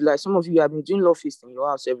feasting this July. Some of you have been doing love feast in your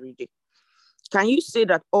house every day. Can you say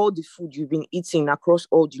that all the food you've been eating across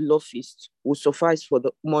all the love feasts will suffice for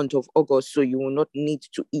the month of August, so you will not need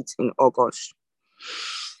to eat in August?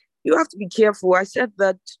 You have to be careful. I said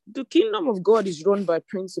that the kingdom of God is run by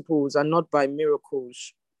principles and not by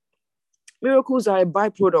miracles. Miracles are a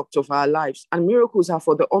byproduct of our lives, and miracles are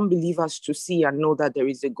for the unbelievers to see and know that there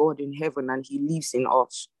is a God in heaven and he lives in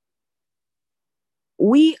us.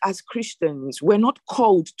 We as Christians, we're not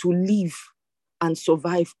called to live and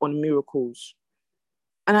survive on miracles.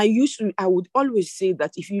 And I would always say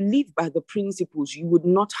that if you live by the principles, you would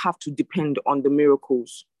not have to depend on the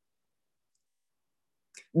miracles.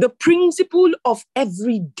 The principle of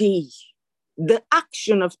every day, the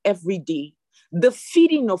action of every day, the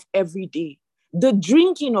feeding of every day, the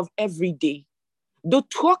drinking of every day, the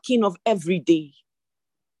talking of every day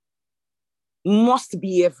must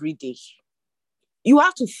be every day. You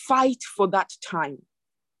have to fight for that time.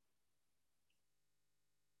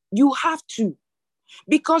 You have to.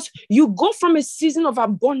 Because you go from a season of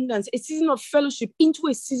abundance, a season of fellowship, into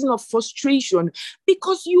a season of frustration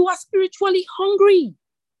because you are spiritually hungry.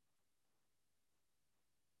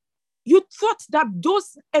 You thought that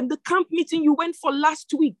those at the camp meeting you went for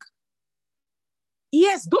last week,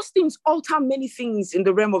 yes, those things alter many things in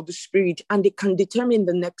the realm of the spirit and they can determine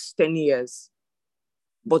the next 10 years.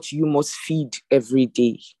 But you must feed every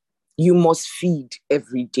day. You must feed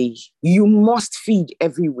every day. You must feed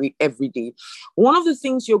every day. One of the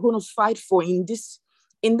things you're going to fight for in this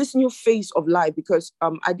new phase of life, because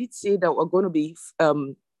I did say that we're going to be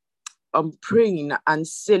praying and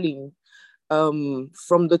selling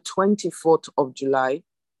from the 24th of July.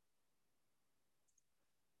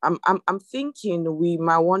 I'm thinking we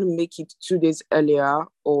might want to make it 2 days earlier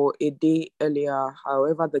or a day earlier,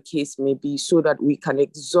 however the case may be, so that we can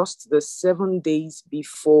exhaust the 7 days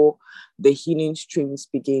before the healing streams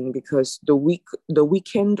begin. Because the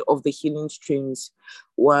weekend of the healing streams,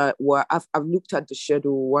 I've looked at the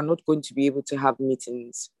schedule. We're not going to be able to have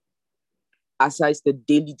meetings aside the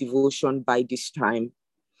daily devotion by this time.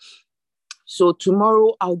 So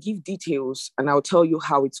tomorrow I'll give details and I'll tell you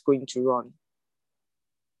how it's going to run.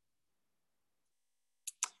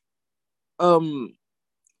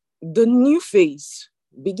 The new phase,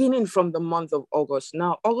 beginning from the month of August.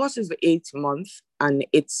 Now, August is the 8th month, and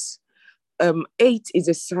it's 8 is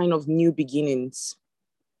a sign of new beginnings.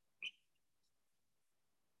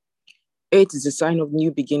 8 is a sign of new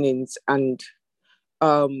beginnings, and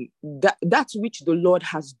that's which the Lord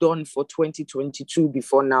has done for 2022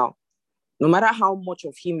 before now. No matter how much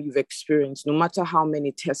of him you've experienced, no matter how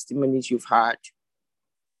many testimonies you've had,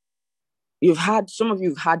 some of you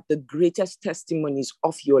have had the greatest testimonies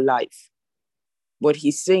of your life. But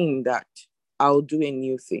he's saying that I'll do a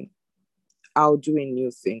new thing. I'll do a new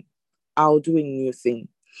thing. I'll do a new thing.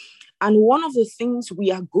 And one of the things we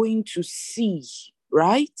are going to see,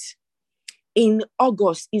 right, in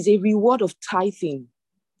August is a reward of tithing.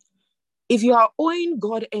 If you are owing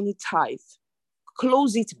God any tithe,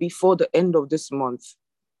 close it before the end of this month.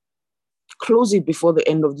 Close it before the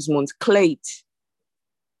end of this month. Clear it.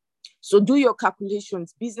 So do your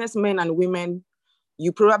calculations. Businessmen and women,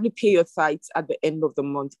 you probably pay your tithes at the end of the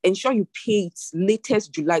month. Ensure you pay it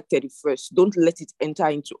latest July 31st. Don't let it enter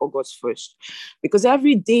into August 1st. Because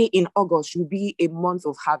every day in August will be a month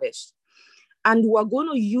of harvest. And we're going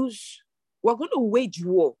to wage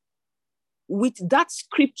war with that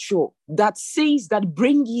scripture that says that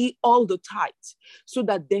bring ye all the tithes so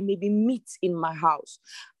that there may be meat in my house.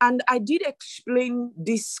 And I did explain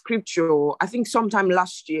this scripture, I think sometime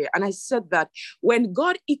last year. And I said that when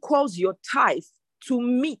God equals your tithe to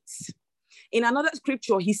meat, in another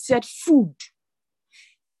scripture, he said food.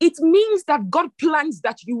 It means that God plans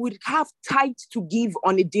that you would have tithe to give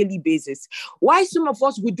on a daily basis. Why some of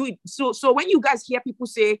us would do it? So when you guys hear people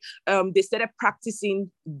say they started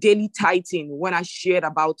practicing daily tithing, when I shared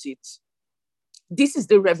about it, this is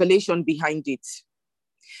the revelation behind it.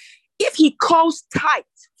 If he calls tithe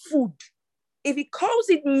food, if he calls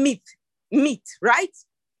it meat, right?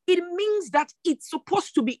 It means that it's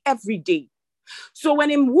supposed to be every day. So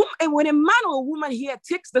when a man or a woman here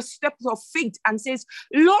takes the steps of faith and says,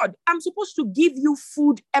 Lord, I'm supposed to give you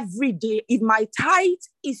food every day. If my tithe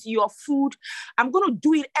is your food, I'm going to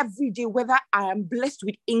do it every day, whether I am blessed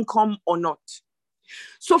with income or not.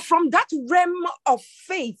 So from that realm of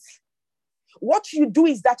faith, what you do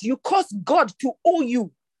is that you cause God to owe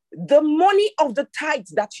you the money of the tithe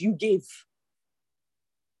that you gave.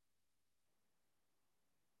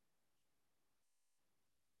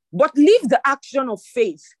 But leave the action of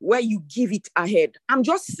faith where you give it ahead. I'm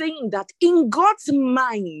just saying that in God's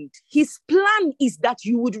mind, his plan is that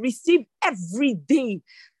you would receive every day.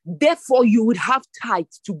 Therefore, you would have tithe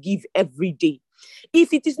to give every day.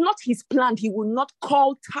 If it is not his plan, he will not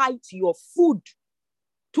call tithe your food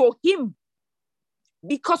to him,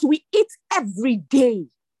 because we eat every day.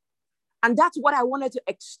 And that's what I wanted to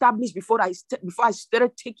establish before I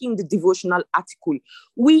started taking the devotional article.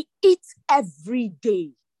 We eat every day.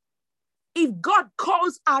 If God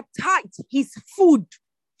calls our tithe his food,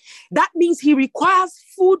 that means he requires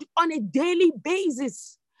food on a daily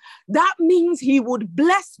basis. That means he would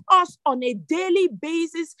bless us on a daily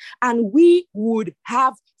basis and we would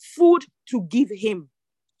have food to give him.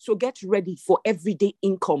 So get ready for everyday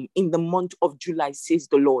income in the month of July, says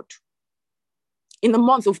the Lord. In the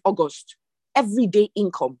month of August, everyday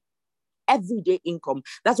income. Everyday income.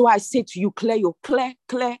 That's why I say to you, clear your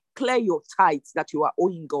tithes that you are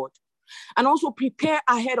owing God. And also prepare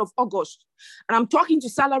ahead of August. And I'm talking to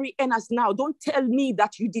salary earners now. Don't tell me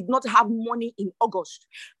that you did not have money in August.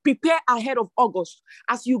 Prepare ahead of August.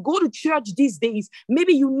 As you go to church these days,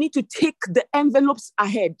 maybe you need to take the envelopes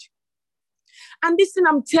ahead. And this thing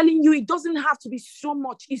I'm telling you, it doesn't have to be so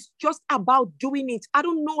much. It's just about doing it. I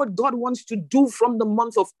don't know what God wants to do from the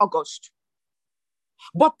month of August.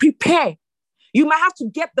 But prepare. You might have to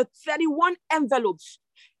get the 31 envelopes.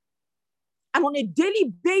 And on a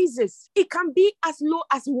daily basis, it can be as low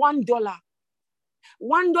as $1.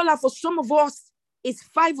 $1 for some of us is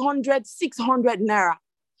 500, 600 naira.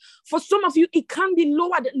 For some of you, it can be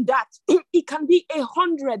lower than that. It can be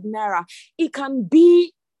 100 naira. It can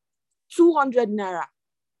be 200 naira.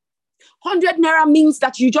 100 naira means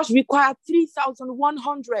that you just require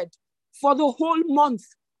 3,100 for the whole month.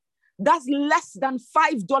 That's less than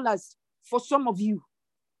 $5 for some of you.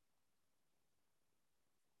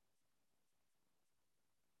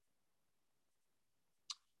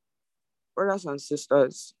 Brothers and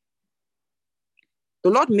sisters, the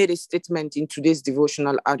Lord made a statement in today's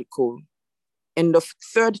devotional article in the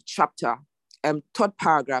 3rd chapter, 3rd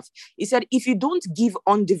paragraph. He said, if you don't give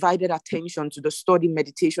undivided attention to the study,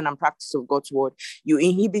 meditation, and practice of God's word, you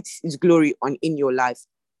inhibit his glory in your life.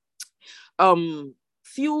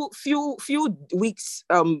 Few weeks,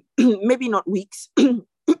 maybe not weeks,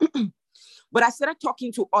 but I started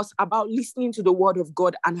talking to us about listening to the word of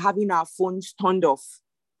God and having our phones turned off,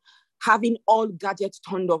 having all gadgets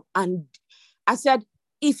turned off. And I said,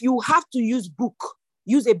 if you have to use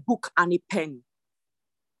a book and a pen.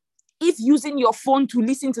 If using your phone to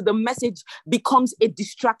listen to the message becomes a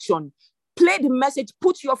distraction, play the message,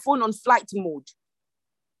 put your phone on flight mode.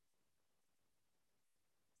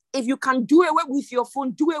 If you can do away with your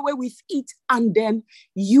phone, do away with it, and then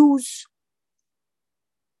use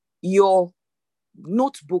your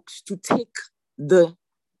notebooks to take the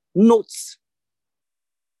notes.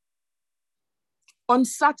 On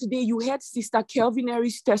Saturday, you heard Sister Kelvin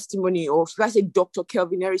Harris' testimony, or should I say Dr.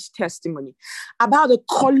 Kelvin Harris' testimony, about a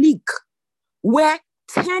colleague where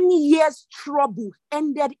 10 years trouble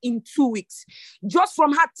ended in 2 weeks. Just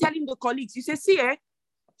from her telling the colleagues, you say, see,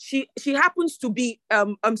 she happens to be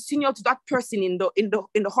senior to that person in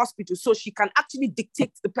the hospital, so she can actually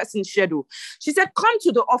dictate the person's schedule. She said, come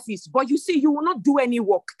to the office, but you see, you will not do any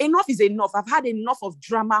work. Enough is enough. I've had enough of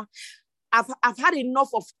drama. I've had enough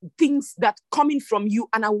of things that coming from you,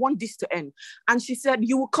 and I want this to end. And she said,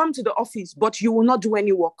 you will come to the office, but you will not do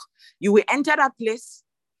any work. You will enter that place.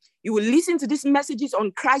 You will listen to these messages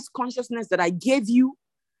on Christ consciousness that I gave you.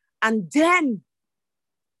 And then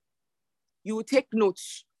you will take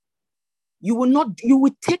notes. You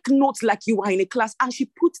will take notes like you are in a class. And she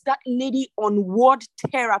put that lady on word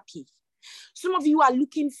therapy. Some of you are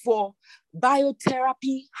looking for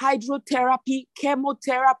biotherapy, hydrotherapy,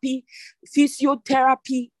 chemotherapy,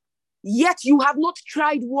 physiotherapy, yet you have not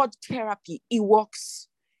tried word therapy. It works.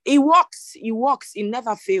 It works. It works. It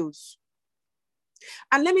never fails.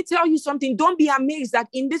 And let me tell you something. Don't be amazed that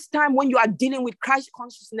in this time when you are dealing with Christ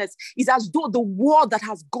consciousness, it's as though the war that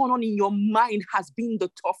has gone on in your mind has been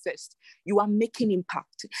the toughest. You are making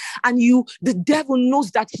impact. And the devil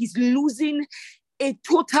knows that he's losing a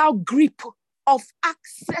total grip of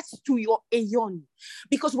access to your aeon.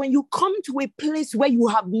 Because when you come to a place where you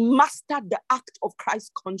have mastered the act of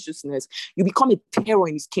Christ consciousness, you become a terror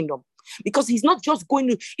in his kingdom. Because it's not just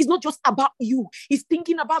about you. He's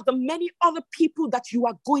thinking about the many other people that you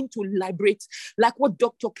are going to liberate. Like what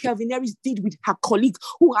Dr. Kelvin Harris did with her colleague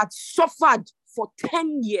who had suffered for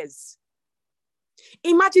 10 years.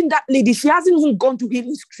 Imagine that lady. She hasn't even gone to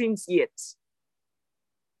healing streams yet.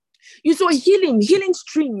 You saw healing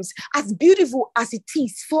streams, as beautiful as it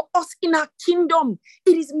is for us in our kingdom,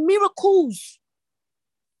 it is miracles.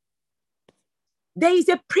 There is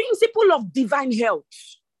a principle of divine health.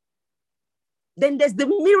 Then there's the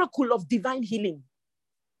miracle of divine healing.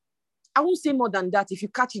 I won't say more than that. If you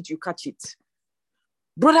catch it, you catch it.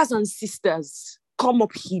 Brothers and sisters, come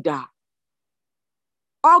up hither.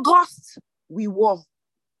 August, we walk.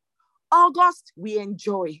 August, we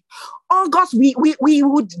enjoy. August, we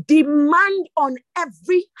would demand on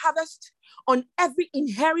every harvest, on every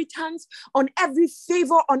inheritance, on every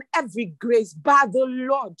favor, on every grace, by the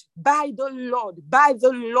Lord, by the Lord, by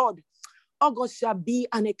the Lord. August shall be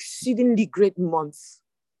an exceedingly great month.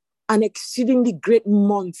 An exceedingly great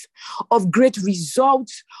month of great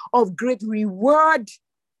results, of great reward.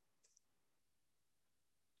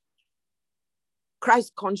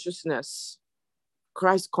 Christ consciousness.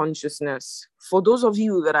 Christ consciousness. For those of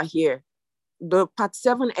you that are here, the part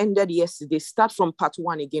 7 ended yesterday. Start from part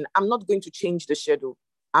 1 again. I'm not going to change the schedule.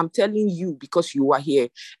 I'm telling you because you are here.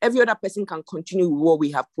 Every other person can continue with what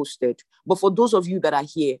we have posted. But for those of you that are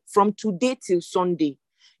here, from today till Sunday,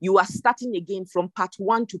 you are starting again from part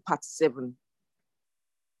 1 to part 7.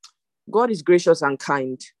 God is gracious and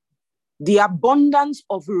kind. The abundance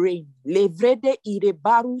of rain. Levrede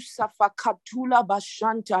irebaru safakatula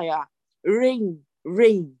bashantaya. Rain,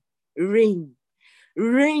 rain, rain.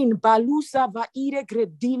 Rain, balusa vaire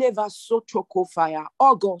gredile vasoto fire.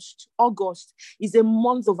 August is a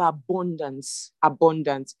month of abundance.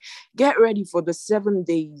 Abundance. Get ready for the 7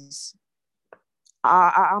 days.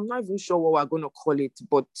 I'm not even sure what we're going to call it,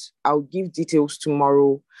 but I'll give details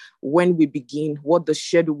tomorrow when we begin, what the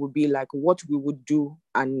schedule will be like, what we would do,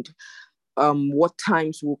 and what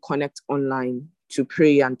times we'll connect online to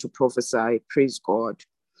pray and to prophesy. Praise God.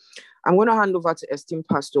 I'm going to hand over to esteemed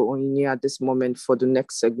Pastor Onyinye at this moment for the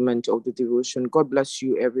next segment of the devotion. God bless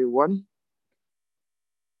you, everyone.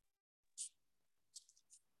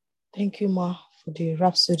 Thank you, Ma, for the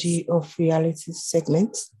Rhapsody of Reality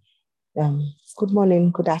segment. Good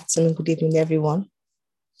morning, good afternoon, good evening, everyone.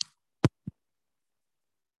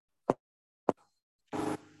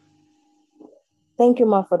 Thank you,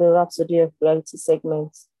 Ma, for the Rhapsody of Reality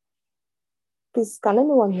segment. Please, can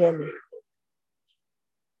anyone hear me?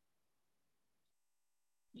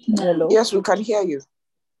 Hello? Yes, we can hear you.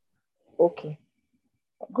 Okay.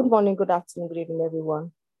 Good morning, good afternoon, good evening,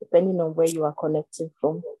 everyone, depending on where you are connecting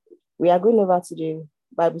from. We are going over to the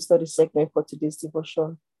Bible study segment for today's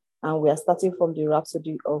devotion, and we are starting from the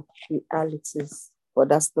Rhapsody of Realities for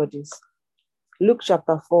that studies. Luke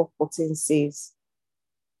chapter 4:14 says,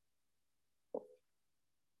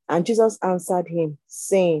 "And Jesus answered him,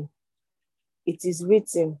 saying, It is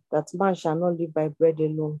written that man shall not live by bread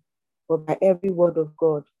alone, but by every word of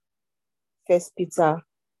God." 1 Peter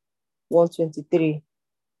 1:23.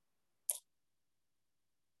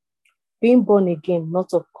 Being born again,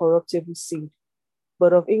 not of corruptible seed,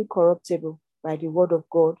 but of incorruptible, by the word of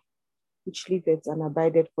God, which liveth and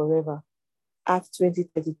abideth forever. Acts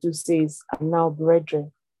 20:32 says, "And now,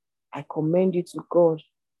 brethren, I commend you to God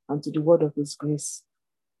and to the word of his grace,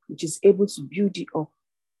 which is able to build you up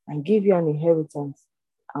and give you an inheritance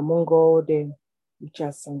among all them which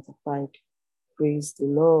are sanctified." Praise the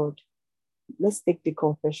Lord. Let's take the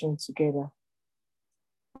confession together.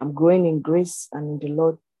 I'm growing in grace and in the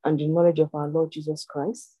Lord and the knowledge of our Lord Jesus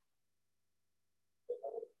Christ.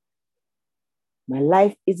 My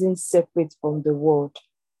life isn't separate from the word,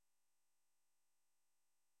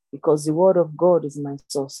 because the word of God is my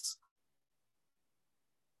source.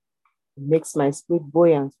 It makes my spirit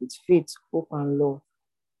buoyant with faith, hope, and love.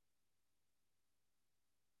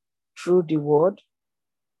 Through the word,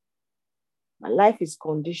 my life is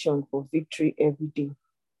conditioned for victory every day,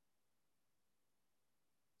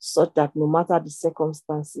 such that no matter the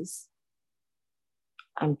circumstances,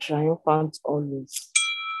 I'm triumphant always.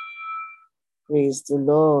 Praise the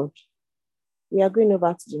Lord. We are going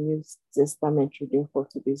over to the New Testament reading for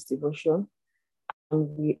today's devotion,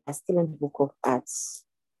 and we are still in the book of Acts.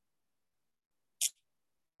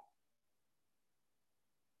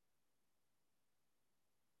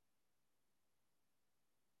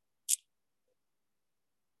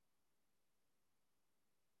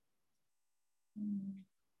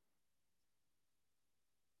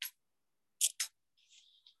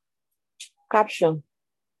 Caption: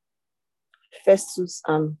 Festus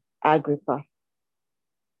and Agrippa.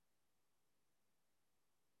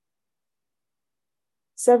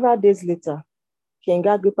 Several days later, King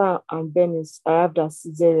Agrippa and Bernice arrived at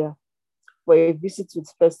Caesarea for a visit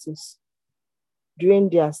with Festus. during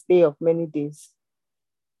their stay of many days.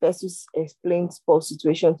 Festus explained Paul's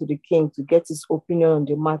situation to the king to get his opinion on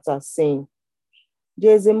the matter, saying,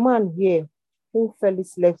 "There is a man here whom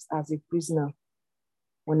Felix left as a prisoner.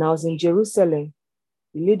 When I was in Jerusalem,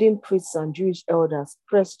 the leading priests and Jewish elders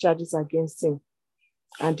pressed charges against him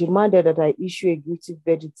and demanded that I issue a guilty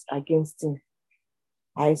verdict against him.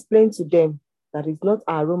 I explained to them that it's not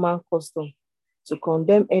our Roman custom to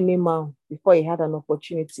condemn any man before he had an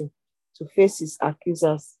opportunity to face his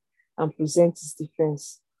accusers and present his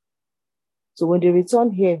defense. So when they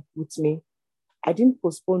returned here with me, I didn't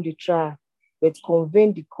postpone the trial, but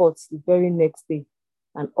convened the court the very next day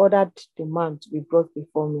and ordered the man to be brought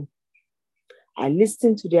before me. I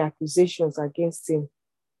listened to the accusations against him,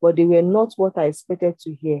 but they were not what I expected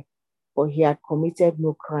to hear, for he had committed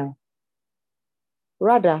no crime.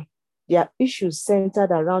 Rather, their issues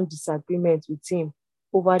centered around disagreement with him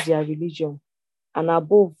over their religion and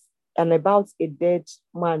about a dead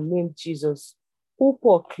man named Jesus, who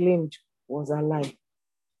Paul claimed was alive.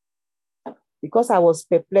 Because I was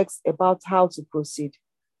perplexed about how to proceed,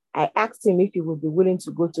 I asked him if he would be willing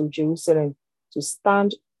to go to Jerusalem to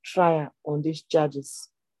stand trial on these charges.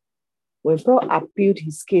 When Paul appealed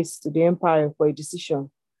his case to the emperor for a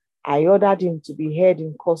decision, I ordered him to be held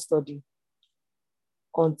in custody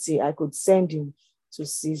until I could send him to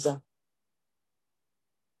Caesar.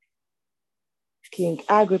 King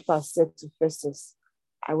Agrippa said to Festus,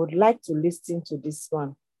 "I would like to listen to this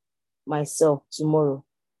one myself tomorrow."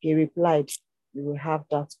 He replied, "You will have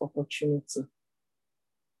that opportunity."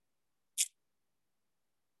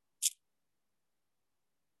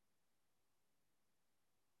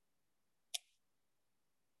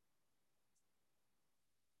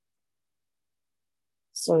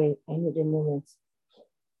 Sorry, I need a moment.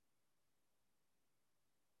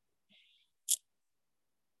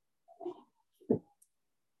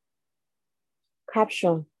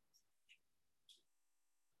 Caption: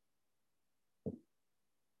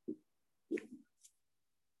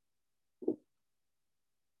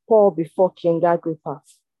 Paul before King Agrippa.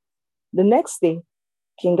 The next day,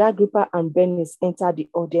 King Agrippa and Bernice entered the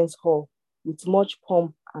audience hall with much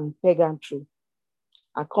pomp and pageantry.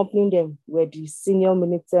 Accompanying them were the senior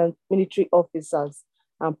military officers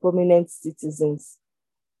and prominent citizens.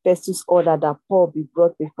 Festus ordered that Paul be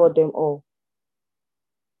brought before them all.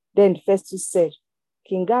 Then Festus said,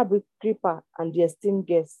 "King Agrippa and the esteemed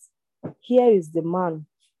guests, here is the man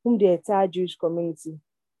whom the entire Jewish community,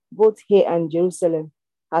 both here and Jerusalem,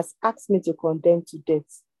 has asked me to condemn to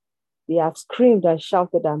death. They have screamed and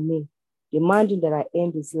shouted at me, demanding that I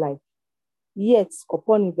end his life. Yet,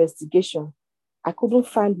 upon investigation, I couldn't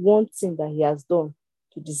find one thing that he has done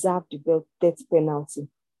to deserve the death penalty.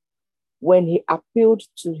 When he appealed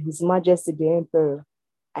to His Majesty the Emperor,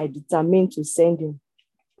 I determined to send him.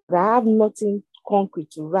 But I have nothing concrete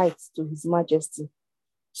to write to His Majesty.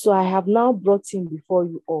 So I have now brought him before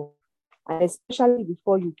you all, and especially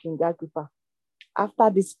before you, King Agrippa. After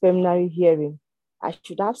this preliminary hearing, I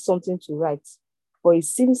should have something to write, for it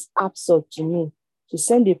seems absurd to me to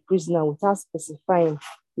send a prisoner without specifying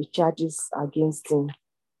the charges against him."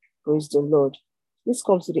 Praise the Lord. This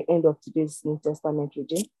comes to the end of today's New Testament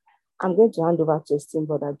reading. I'm going to hand over to esteemed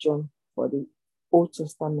Brother John for the Old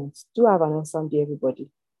Testament. Do have an awesome day, everybody.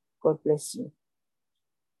 God bless you.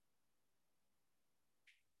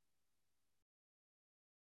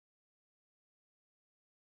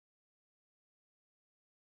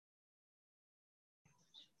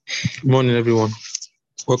 Good morning, everyone.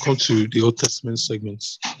 Welcome to the Old Testament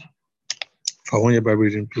segments for our 1 year Bible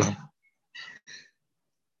reading plan.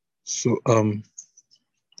 So,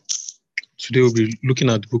 today we'll be looking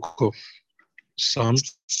at the book of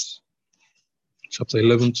Psalms, chapter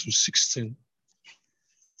 11 to 16,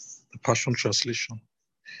 the Passion Translation.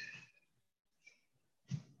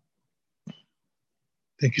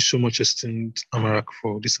 Thank you so much, esteemed Amarak,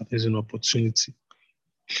 for this amazing opportunity.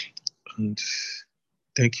 And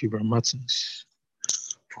thank you, Brother Martins,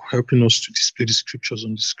 for helping us to display the scriptures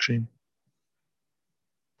on the screen.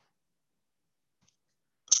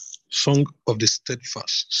 Song of the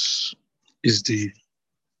Steadfast is the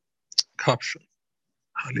caption.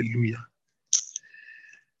 Hallelujah.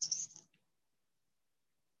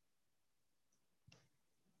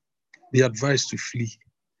 Be advised to flee.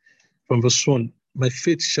 From verse 1, my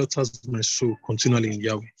faith shelters my soul continually in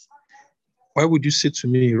Yahweh. Why would you say to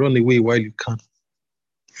me, run away while you can?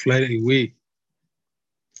 Fly away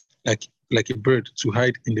like a bird to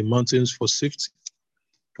hide in the mountains for safety.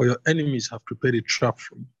 For your enemies have prepared a trap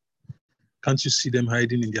for you. Can't you see them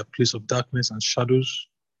hiding in their place of darkness and shadows?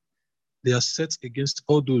 They are set against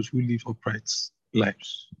all those who live upright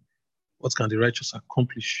lives, What can the righteous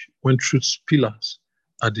accomplish when truth's pillars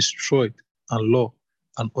are destroyed and law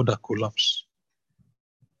and order collapse?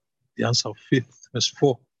 The answer of faith. Verse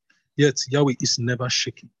 4. Yet Yahweh is never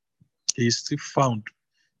shaken. He is still found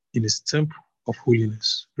in his temple of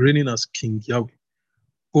holiness, reigning as King Yahweh.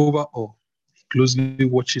 Over all, he closely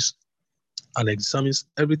watches and examines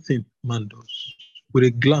everything man does. With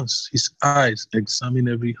a glance, his eyes examine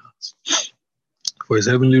every heart. For his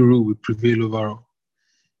heavenly rule will prevail over all.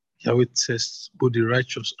 Yahweh tests both the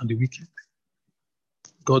righteous and the wicked.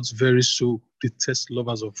 God's very soul detests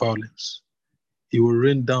lovers of violence. He will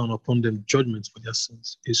rain down upon them judgments for their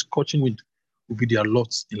sins. A scorching wind will be their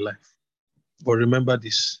lots in life. But remember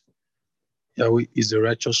this, Yahweh is the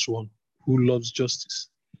righteous one who loves justice,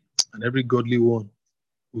 and every godly one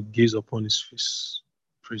will gaze upon his face.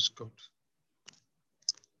 Praise God.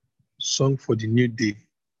 Song for the new day.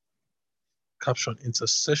 Caption,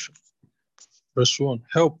 intercession. Verse 1,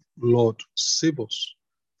 help, Lord, save us,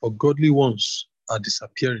 for godly ones are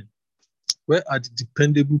disappearing. Where are the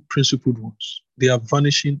dependable, principled ones? They are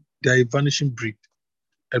vanishing. They are a vanishing breed.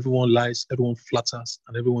 Everyone lies, everyone flatters,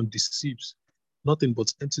 and everyone deceives. Nothing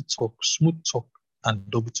but empty talk, smooth talk, and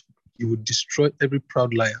double talk. You will destroy every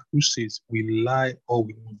proud liar who says, we lie all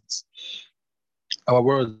we want. Our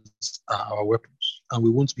words are our weapons, and we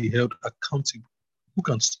won't be held accountable. Who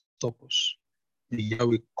can stop us? May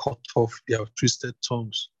Yahweh cut off their twisted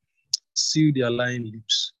tongues, seal their lying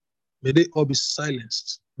lips. May they all be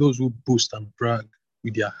silenced, those who boast and brag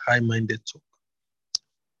with their high-minded talk.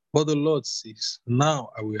 But the Lord says, now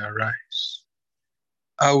I will arise.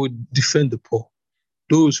 I will defend the poor,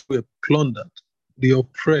 those who are plundered, the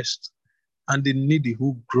oppressed, and the needy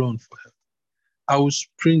who groan for help. I will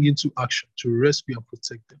spring into action to rescue and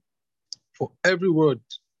protect them. For every word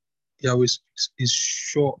Yahweh speaks is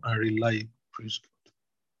sure and reliable. Praise God.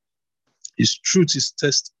 His truth is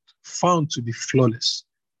tested, found to be flawless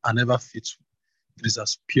and ever faithful. It is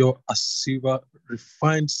as pure as silver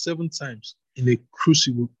refined 7 times in a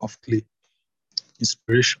crucible of clay.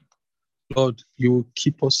 Inspiration. Lord, you will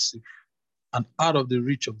keep us safe and out of the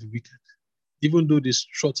reach of the wicked, even though they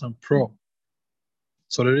strut and prowl,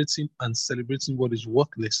 tolerating and celebrating what is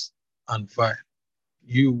worthless and vile.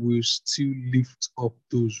 You will still lift up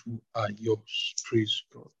those who are yours. Praise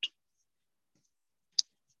God.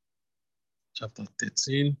 Chapter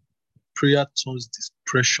 13, prayer turns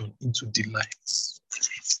depression into delights.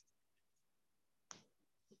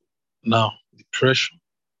 Now, depression.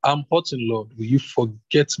 I'm hurting, Lord. Will you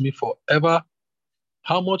forget me forever?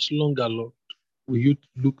 How much longer, Lord, will you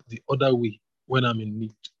look the other way when I'm in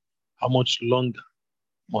need? How much longer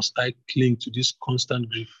must I cling to this constant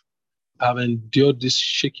grief? I've endured this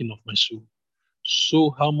shaking of my soul.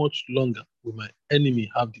 So how much longer will my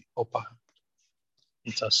enemy have the upper hand?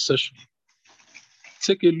 Intercession.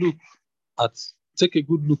 Take a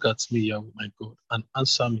good look at me, Yahweh, my God, and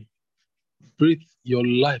answer me. Breathe your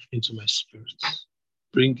life into my spirit.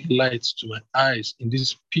 Bring light to my eyes in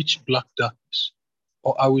this pitch black darkness,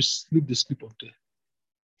 or I will sleep the sleep of death.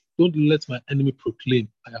 Don't let my enemy proclaim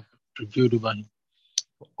I have prevailed over him.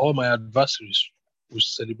 For all my adversaries will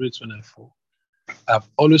celebrate when I fall. I have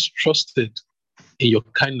always trusted in your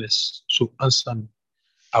kindness, so answer me.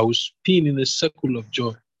 I will spin in a circle of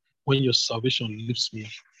joy when your salvation lifts me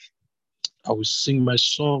up. I will sing my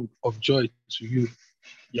song of joy to you,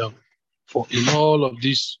 Yahweh. For in all of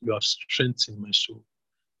this, you have strengthened my soul.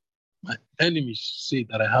 My enemies say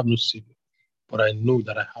that I have no Savior, but I know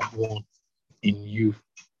that I have one in you.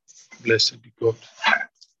 Blessed be God.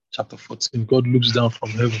 Chapter 14, God looks down from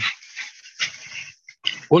heaven.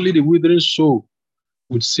 Only the withering soul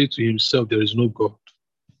would say to himself, there is no God.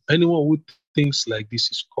 Anyone who thinks like this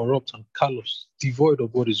is corrupt and callous, devoid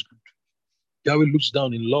of what is good. Yahweh looks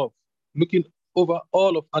down in love, looking over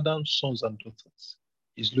all of Adam's sons and daughters.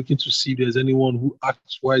 He's looking to see if there's anyone who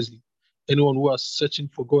acts wisely, anyone who is searching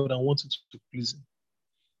for God and wanting to please him.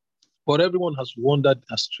 But everyone has wandered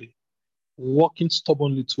astray, walking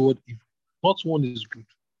stubbornly toward evil. Not one is good.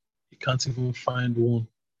 You can't even find one.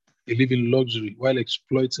 They live in luxury while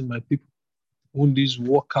exploiting my people. Won't these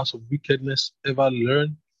workers of wickedness ever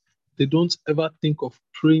learn? They don't ever think of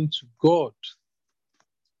praying to God.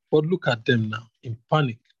 But look at them now, in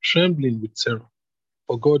panic, trembling with terror.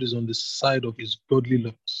 For God is on the side of his godly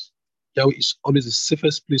loves. Yahweh is always the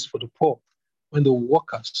safest place for the poor when the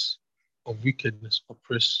workers of wickedness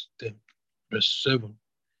oppress them. Verse 7.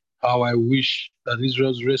 How I wish that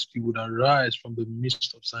Israel's rescue would arise from the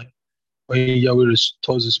midst of Zion. When Yahweh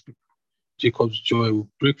restores his people, Jacob's joy will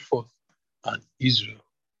break forth and Israel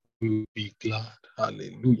will be glad.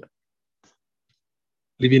 Hallelujah.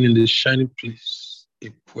 Living in the shining place, a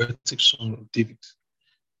poetic song of David.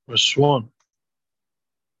 Verse 1.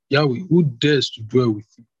 Yahweh, who dares to dwell with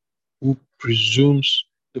you? Who presumes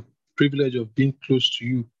the privilege of being close to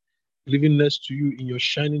you, living next to you in your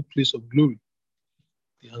shining place of glory?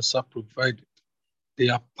 The answer provided. They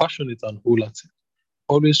are passionate and wholehearted,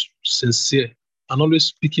 always sincere, and always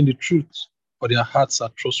speaking the truth, for their hearts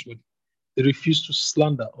are trustworthy. They refuse to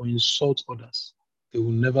slander or insult others. They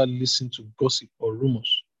will never listen to gossip or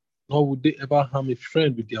rumors, nor would they ever harm a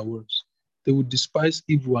friend with their words. They would despise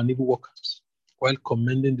evil and evil workers, while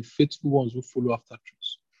commending the faithful ones who follow after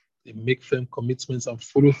truth. They make firm commitments and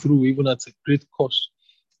follow through even at a great cost.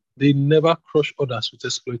 They never crush others with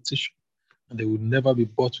exploitation, and they will never be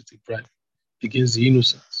bought with a bribe. Against the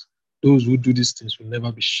innocent, those who do these things will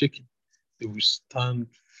never be shaken. They will stand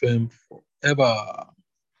firm forever.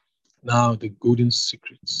 Now the golden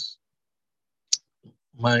secrets.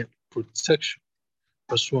 My protection.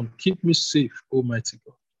 Verse 1. Keep me safe, Almighty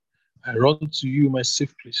God. I run to you, my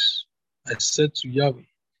safe place. I said to Yahweh,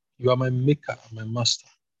 you are my maker and my master.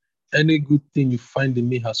 Any good thing you find in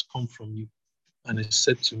me has come from you. And he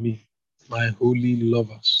said to me, my holy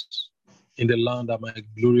lovers, in the land are my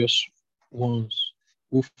glorious ones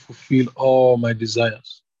who fulfill all my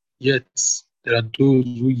desires. Yet there are those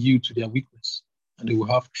who yield to their weakness, and they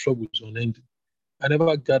will have troubles unending. I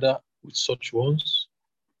never gather with such ones,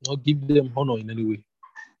 nor give them honor in any way.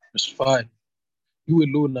 Verse 5. You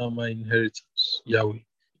alone are my inheritance, Yahweh.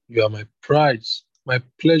 You are my prize, my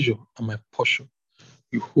pleasure, and my portion.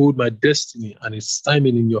 You hold my destiny and its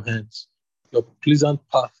timing in your hands. Your pleasant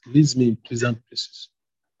path leads me in pleasant places.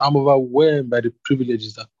 I'm overwhelmed by the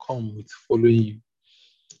privileges that come with following you.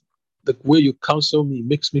 The way you counsel me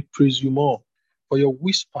makes me praise you more. For your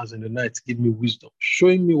whispers in the night give me wisdom,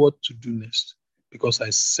 showing me what to do next. Because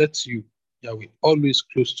I set you, Yahweh, always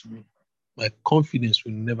close to me. My confidence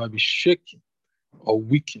will never be shaken or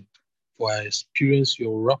weakened, for I experience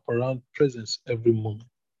your wraparound presence every moment.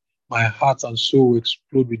 My heart and soul will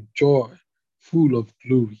explode with joy, full of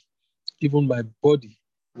glory. Even my body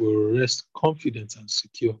will rest confident and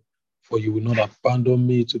secure, for you will not abandon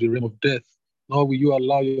me to the realm of death, nor will you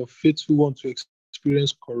allow your faithful one to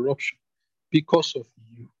experience corruption. Because of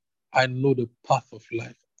you, I know the path of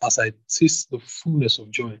life as I taste the fullness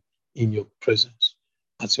of joy in your presence.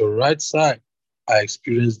 At your right side, I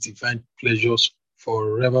experience divine pleasures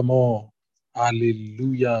forevermore.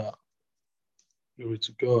 Hallelujah. Glory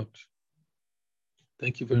to God.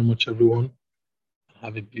 Thank you very much, everyone.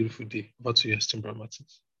 Have a beautiful day. Over to you, Esteem Brother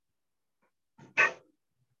Martins.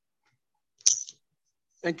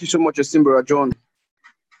 Thank you so much, Esteem Brother John.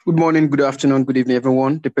 Good morning, good afternoon, good evening,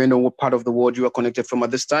 everyone. Depending on what part of the world you are connected from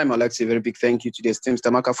at this time, I'd like to say a very big thank you to the esteemed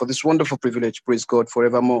Stamaka for this wonderful privilege. Praise God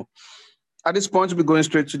forevermore. At this point, we'll be going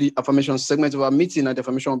straight to the affirmation segment of our meeting, and the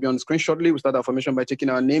affirmation will be on the screen shortly. We'll start the affirmation by taking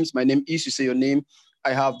our names. My name is, you say your name.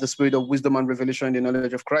 I have the spirit of wisdom and revelation in the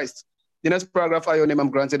knowledge of Christ. The next paragraph, I, your name, I'm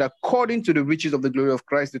granted according to the riches of the glory of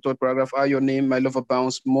Christ. The third paragraph, I, your name, my love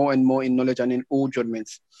abounds more and more in knowledge and in all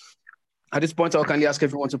judgments. At this point, I'll kindly ask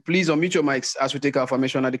everyone to please unmute your mics as we take our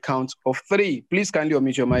affirmation at the count of 3. Please kindly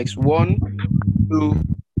unmute your mics. 1, 2,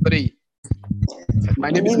 3. My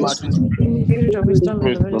name is Martin. Spirit of wisdom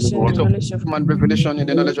and revelation in the knowledge of and revelation in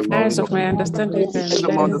the knowledge of eyes God. of my understanding and The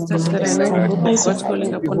amount of that I know the hope of God's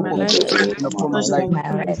calling upon my life. upon my life.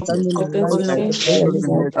 Inheritance in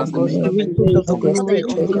I'm granted according to the riches of the glory of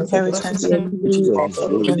God.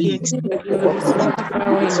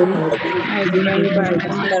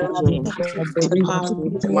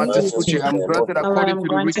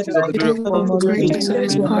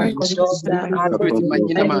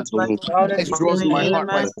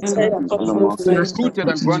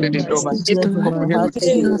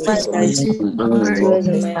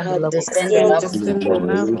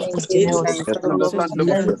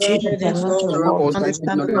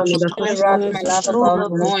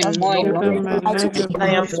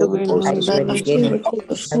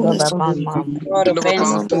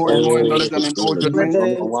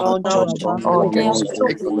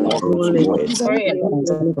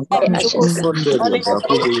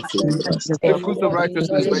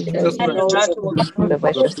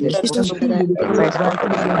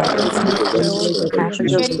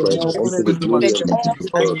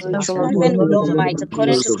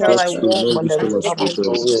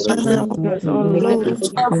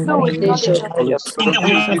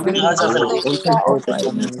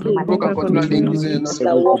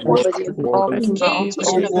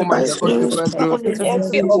 My inner man draws my heart.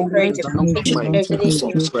 Rooted and grounded in love and able to comprehend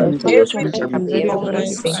with the fruits of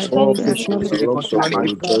righteousness by Jesus Christ. dogs of continually my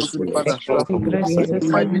be faithful to the investment Father. far from my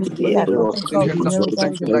Sanctify me to family. praise O you. Lord, Let me keep have me something from to the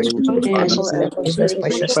thank you by comparing doing. of others.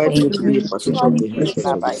 Sanctify me to be a partaker of the riches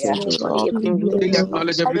of the saints of God. Daily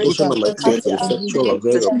acknowledge every good Meditation thing. of my faith, the effectual of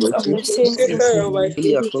very breakthrough.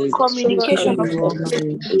 Daily acknowledge the Communication of the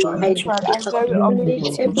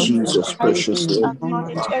in Jesus' precious name.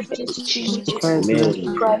 acknowledge everything which is Amen.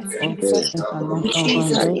 Christ Amen. Jesus.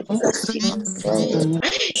 In Jesus'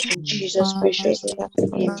 in Jesus' precious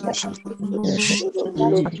name.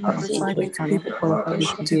 Qualify me to be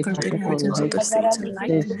worship to continue within of the saints in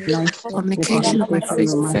light. Communication of my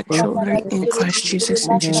faith effectually in Christ Jesus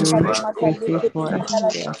in Jesus Christ.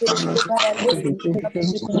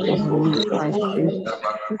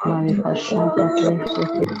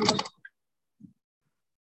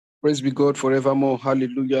 Praise be God forevermore.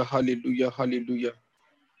 Hallelujah, hallelujah, hallelujah.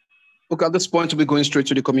 Okay, at this point, we'll be going straight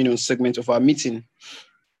to the communion segment of our meeting.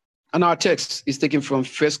 And our text is taken from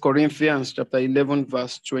 1 Corinthians chapter 11,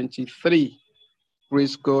 verse 23.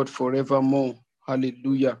 Praise God forevermore.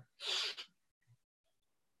 Hallelujah.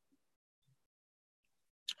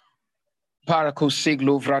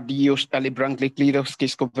 Paracoseglo vradios alibrangliclidos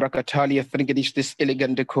kiskovrakatalia thringadistis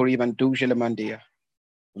elegante corrivandugelamandea.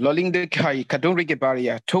 Lolling the kai, kadonrige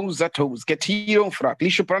barrier, toes at toes, get here on frac,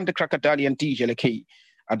 lishoprand the crocodilian tigelake.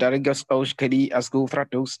 Adarigas oshkadi as go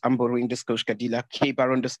fratos, amboring the skoshkadila, ke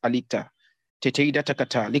barondus alita. Teteda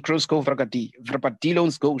takata, likrosko vragadi,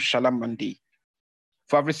 vrabadilons go shalamandi.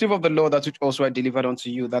 For I've received of the Lord that which also I delivered unto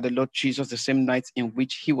you, that the Lord Jesus, the same night in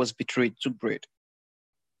which he was betrayed, took bread.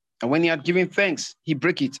 And when he had given thanks, he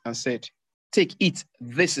broke it and said, take, eat,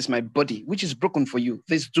 this is my body, which is broken for you.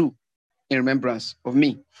 This do in remembrance of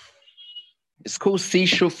me.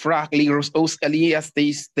 Skosisho frak liros os elias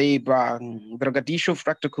de bang dragadisho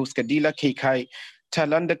fractacus cadilla kekai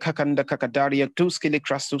talanda kakanda kakadaria tuskele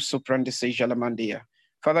crastus soprande se jalamandia.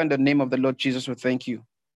 Father, in the name of the Lord Jesus, we thank you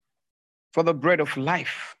for the bread of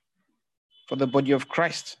life, for the body of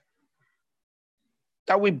Christ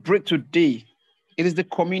that we break today. It is the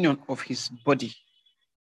communion of his body.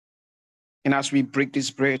 And as we break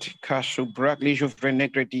this bread,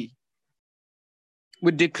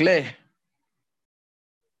 we declare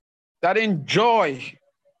that in joy,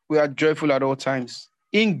 we are joyful at all times.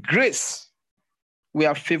 In grace, we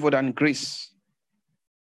are favored and grace.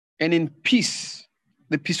 And in peace,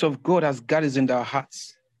 the peace of God has garrisoned our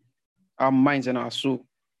hearts, our minds, and our soul.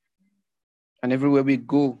 And everywhere we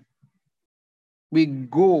go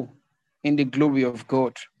in the glory of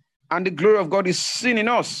God. And the glory of God is seen in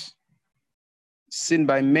us, seen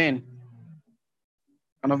by men.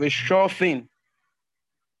 And of a sure thing,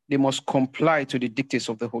 they must comply to the dictates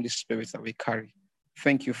of the Holy Spirit that we carry.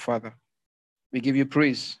 Thank you, Father. We give you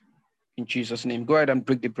praise in Jesus' name. Go ahead and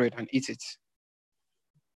break the bread and eat it.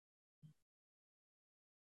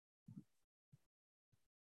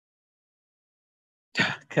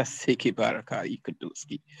 Kaseki baraka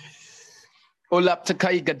ikuduski.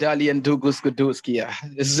 Olaptakai gadali and dugus guduskia.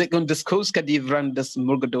 Zegunduskoska divrandas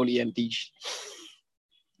murgadoli and dish.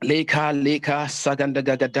 Leka saganda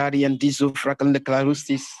gagadari and dizu frakan the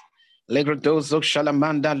clarustis. Legradozo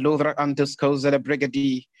shalamanda lodra antuskoza the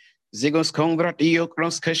brigadi. Zigos congrat io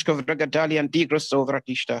kronskeshkov ragadali and digros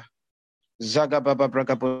ovratista. Zaga baba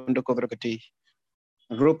bragabundo kovrakati.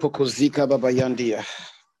 Grupoko zika baba yandia.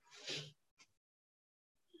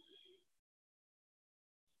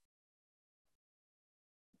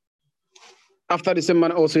 After the same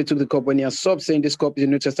man also he took the cup when he had supped, saying, this cup is the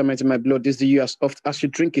New Testament in my blood. This do you as oft as you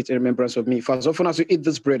drink it in remembrance of me. For as often as you eat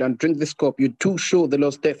this bread and drink this cup, you do show the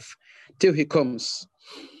Lord's death till he comes.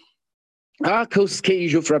 Siendija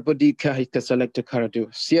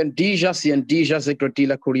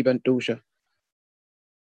zegrodila kuribantosha.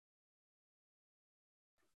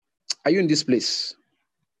 Are you in this place?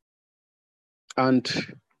 And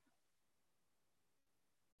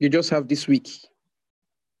you just have this week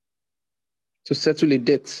to settle a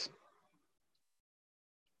debt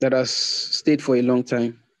that has stayed for a long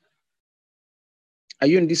time? Are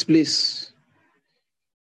you in this place?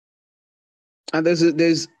 And there's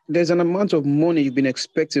an amount of money you've been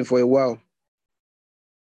expecting for a while,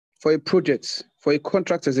 for a project, for a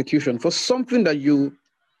contract execution, for something that you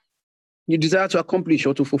desire to accomplish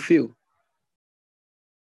or to fulfill.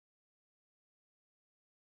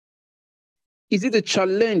 Is it a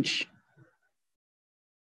challenge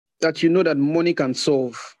that you know that money can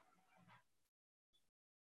solve?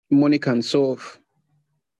 Money can solve,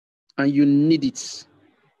 and you need it.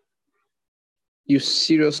 You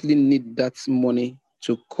seriously need that money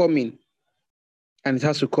to come in, and it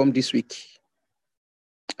has to come this week.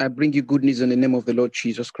 I bring you good news in the name of the Lord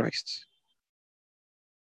Jesus Christ.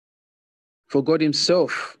 For God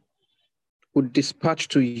himself would dispatch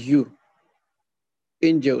to you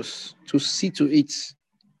angels to see to it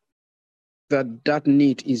that that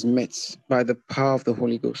need is met by the power of the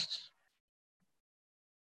Holy Ghost.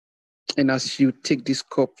 And as you take this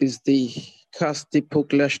cup this day, cast the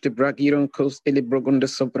poklash the bragiron coast elebrogon the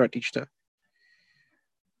sobratista.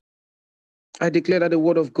 I declare that the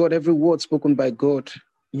word of God, every word spoken by God,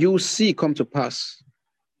 you'll see come to pass.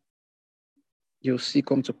 You'll see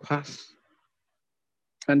come to pass.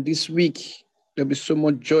 And this week, there'll be so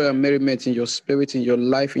much joy and merriment in your spirit, in your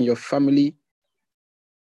life, in your family,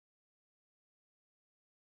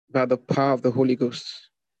 by the power of the Holy Ghost.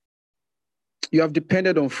 You have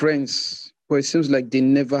depended on friends, but it seems like they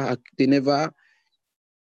never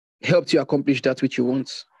helped you accomplish that which you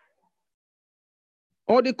want.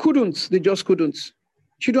 Or they just couldn't.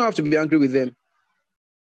 You don't have to be angry with them.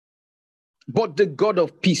 But the God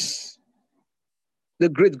of peace, the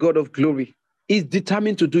great God of glory, is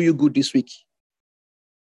determined to do you good this week.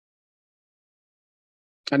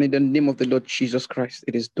 And in the name of the Lord Jesus Christ,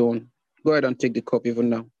 it is done. Go ahead and take the cup even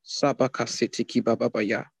now. Sabaka City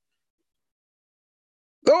Kibabaya.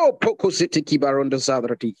 Oh, Poco City Kibaronda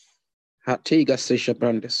Zadrati. Hatega Sesha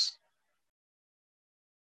Brandes.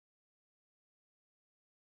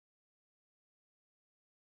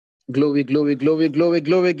 Glory, glory, glory, glory,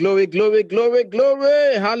 glory, glory, glory, glory,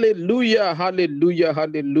 glory. Hallelujah, hallelujah,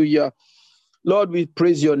 hallelujah. Lord, we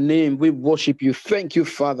praise your name. We worship you. Thank you,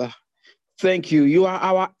 Father. Thank you. You are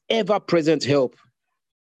our ever-present help.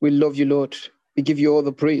 We love you, Lord. We give you all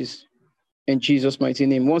the praise in Jesus' mighty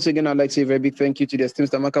name. Once again, I'd like to say a very big thank you to the esteemed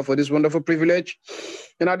Stamaka for this wonderful privilege.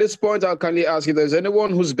 And at this point, I'll kindly ask if there's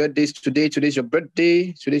anyone whose birthday is today. Today's your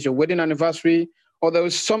birthday. Today's your wedding anniversary. Or there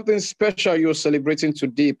is something special you're celebrating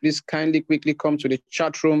today. Please kindly, quickly come to the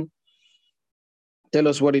chat room. Tell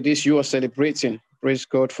us what it is you are celebrating. Praise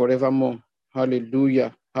God forevermore.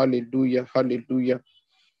 Hallelujah. Hallelujah. Hallelujah.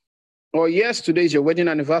 Or yes, today is your wedding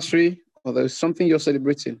anniversary. Or there is something you're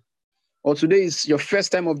celebrating. Or today is your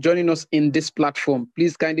first time of joining us in this platform.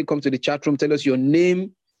 Please kindly come to the chat room. Tell us your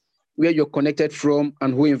name, where you're connected from,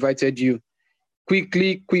 and who invited you.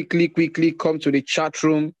 Quickly come to the chat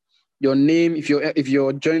room. Your name, if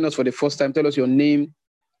you're joining us for the first time, tell us your name,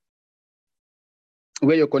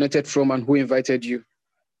 where you're connected from, and who invited you.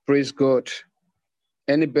 Praise God.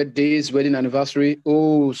 Any birthdays, wedding anniversary?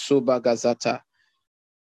 Oh, Soba Gazata.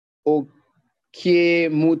 Okay,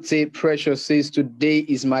 Mute Precious says, today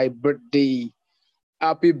is my birthday.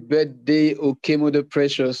 Happy birthday, Okemo the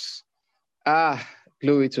Precious. Ah,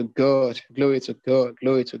 glory to God, glory to God,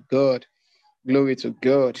 glory to God, glory to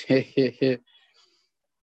God.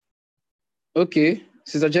 Okay,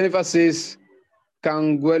 Sister Jennifer says,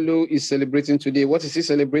 Kangwelo is celebrating today. What is he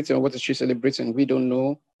celebrating or what is she celebrating? We don't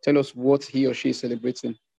know. Tell us what he or she is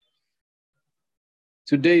celebrating.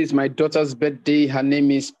 Today is my daughter's birthday. Her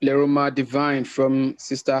name is Pleroma Divine from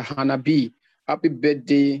Sister Hannah B. Happy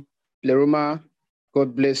birthday, Pleroma.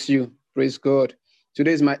 God bless you. Praise God.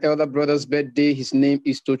 Today is my elder brother's birthday. His name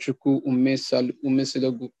is Tochuku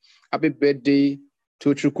Umeselogu. Happy birthday,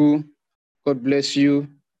 Tochuku. God bless you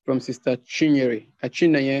from Sister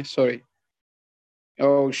Chineye, sorry.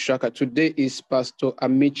 Oh, Shaka. Today is Pastor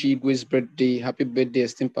Amici Igwe's birthday. Happy birthday,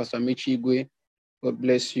 esteemed Pastor Amici Igwe. God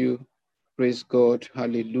bless you. Praise God.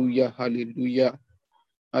 Hallelujah. Hallelujah.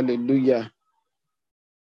 Hallelujah.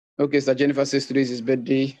 Okay, Sister Jennifer says today is his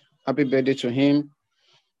birthday. Happy birthday to him.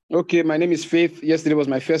 Okay, my name is Faith. Yesterday was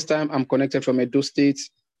my first time. I'm connected from Edo State.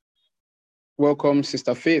 Welcome,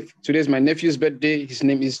 Sister Faith. Today is my nephew's birthday. His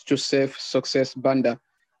name is Joseph Success Banda.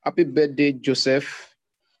 Happy birthday, Joseph.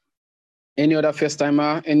 Any other first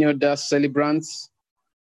timer? Any other celebrants?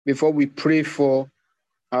 Before we pray for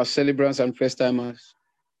our celebrants and first timers.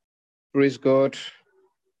 Praise God.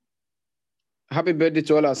 Happy birthday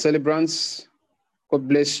to all our celebrants. God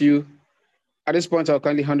bless you. At this point, I'll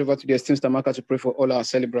kindly hand over to the esteemed Stamaka to pray for all our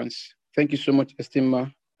celebrants. Thank you so much, esteemed Ma,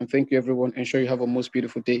 and thank you, everyone. Ensure you have a most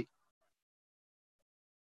beautiful day.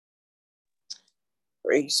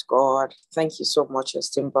 Praise God. Thank you so much,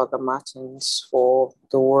 esteemed Brother Martins, for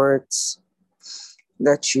the words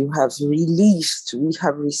that you have released. We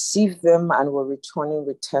have received them and we're returning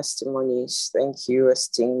with testimonies. Thank you,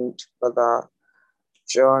 esteemed Brother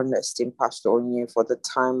John, esteemed Pastor Onye, for the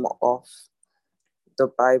time of the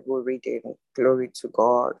Bible reading. Glory to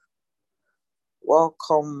God.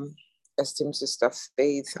 Welcome, esteemed Sister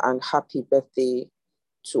Faith, and happy birthday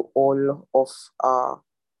to all of our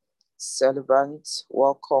celebrants.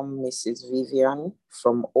 Welcome, Mrs. Vivian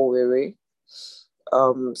from Owerri.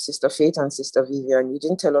 Sister Faith and Sister Vivian, you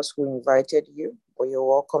didn't tell us who invited you, but you're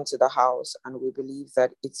welcome to the house, and we believe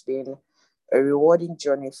that it's been a rewarding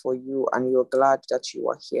journey for you, and you're glad that you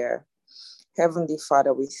are here. Heavenly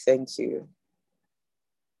Father, we thank you.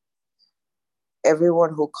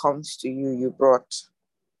 Everyone who comes to you, you brought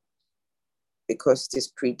because it is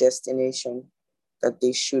predestination that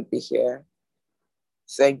they should be here.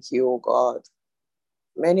 Thank you, O God.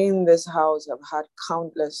 Many in this house have had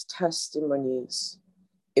countless testimonies.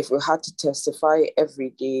 If we had to testify every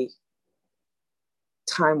day,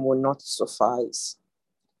 time will not suffice.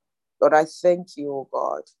 Lord, I thank you, O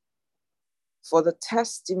God, for the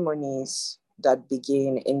testimonies that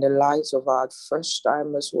begin in the lives of our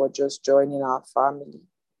first-timers who are just joining our family.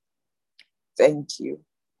 Thank you,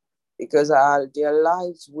 because their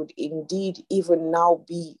lives would indeed even now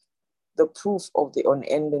be the proof of the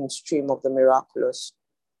unending stream of the miraculous.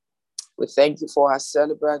 We thank you for our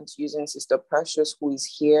celebrant using Sister Precious, who is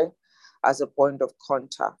here as a point of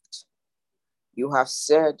contact. You have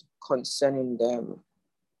said concerning them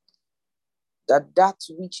that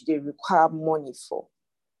which they require money for,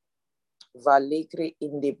 Valegre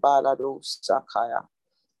in the balado sakaya,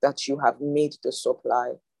 that you have made the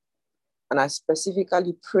supply. And I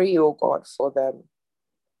specifically pray, oh God, for them,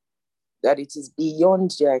 that it is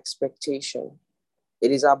beyond their expectation.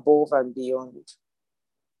 It is above and beyond,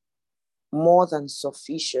 more than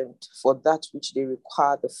sufficient for that which they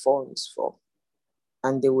require the funds for.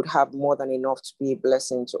 And they would have more than enough to be a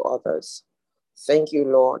blessing to others. Thank you,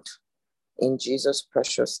 Lord. In Jesus'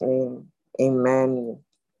 precious name, amen.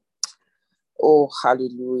 Oh,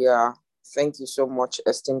 hallelujah. Thank you so much,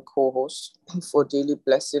 esteemed co-host, for daily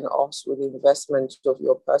blessing us with the investment of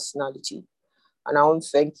your personality. And I want to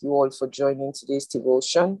thank you all for joining today's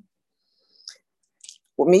devotion.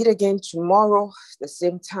 We'll meet again tomorrow, the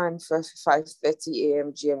same time, 5:30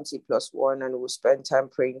 a.m. GMT +1, and we'll spend time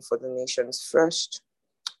praying for the nations first.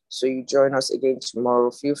 So you join us again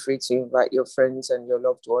tomorrow. Feel free to invite your friends and your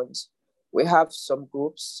loved ones. We have some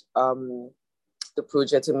groups, the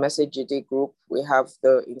Project and Message Day group. We have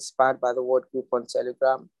the Inspired by the Word group on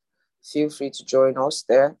Telegram. Feel free to join us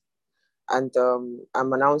there. And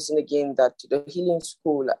I'm announcing again that the Healing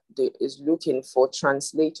School is looking for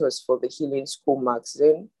translators for the Healing School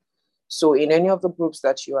magazine. So in any of the groups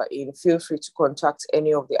that you are in, feel free to contact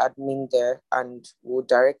any of the admin there, and we'll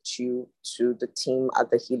direct you to the team at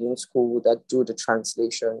the Healing School that do the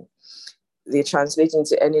translation. They translate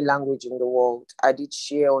into any language in the world. I did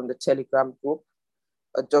share on the Telegram group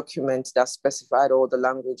a document that specified all the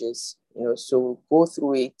languages, so go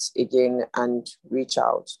through it again and reach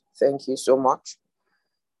out. Thank you so much.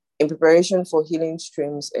 In preparation for healing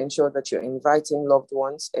streams, ensure that you're inviting loved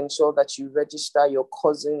ones. Ensure that you register your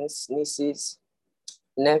cousins, nieces,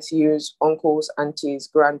 nephews, uncles, aunties,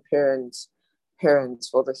 grandparents, parents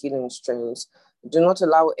for the healing streams. Do not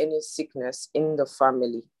allow any sickness in the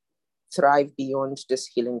family thrive beyond this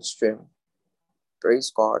healing stream.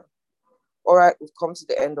 Praise God. All right, we've come to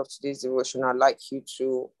the end of today's devotion. I'd like you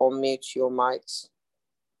to unmute your mics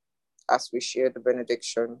as we share the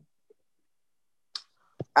benediction.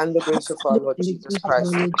 And the grace of our Lord Jesus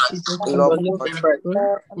Christ, the love of God,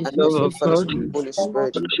 and the sweet fellowship of the Holy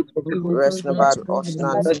Spirit rest and abide with us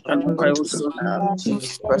now and in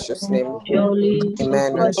His precious name.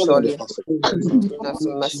 Amen. And surely, goodness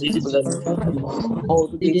and mercy follow us all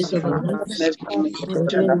the days of our lives,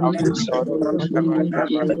 in the house of God forever and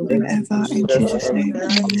ever. And ever in Jesus' name.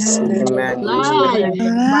 Amen. Live.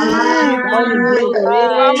 Alive.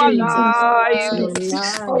 I'm alive.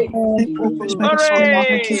 Take purpose by the Spirit.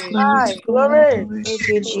 I give glory to God. Hallelujah. Thank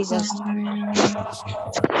you, Jesus.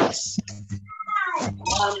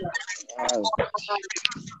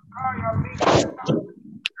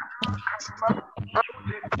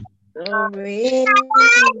 Glory.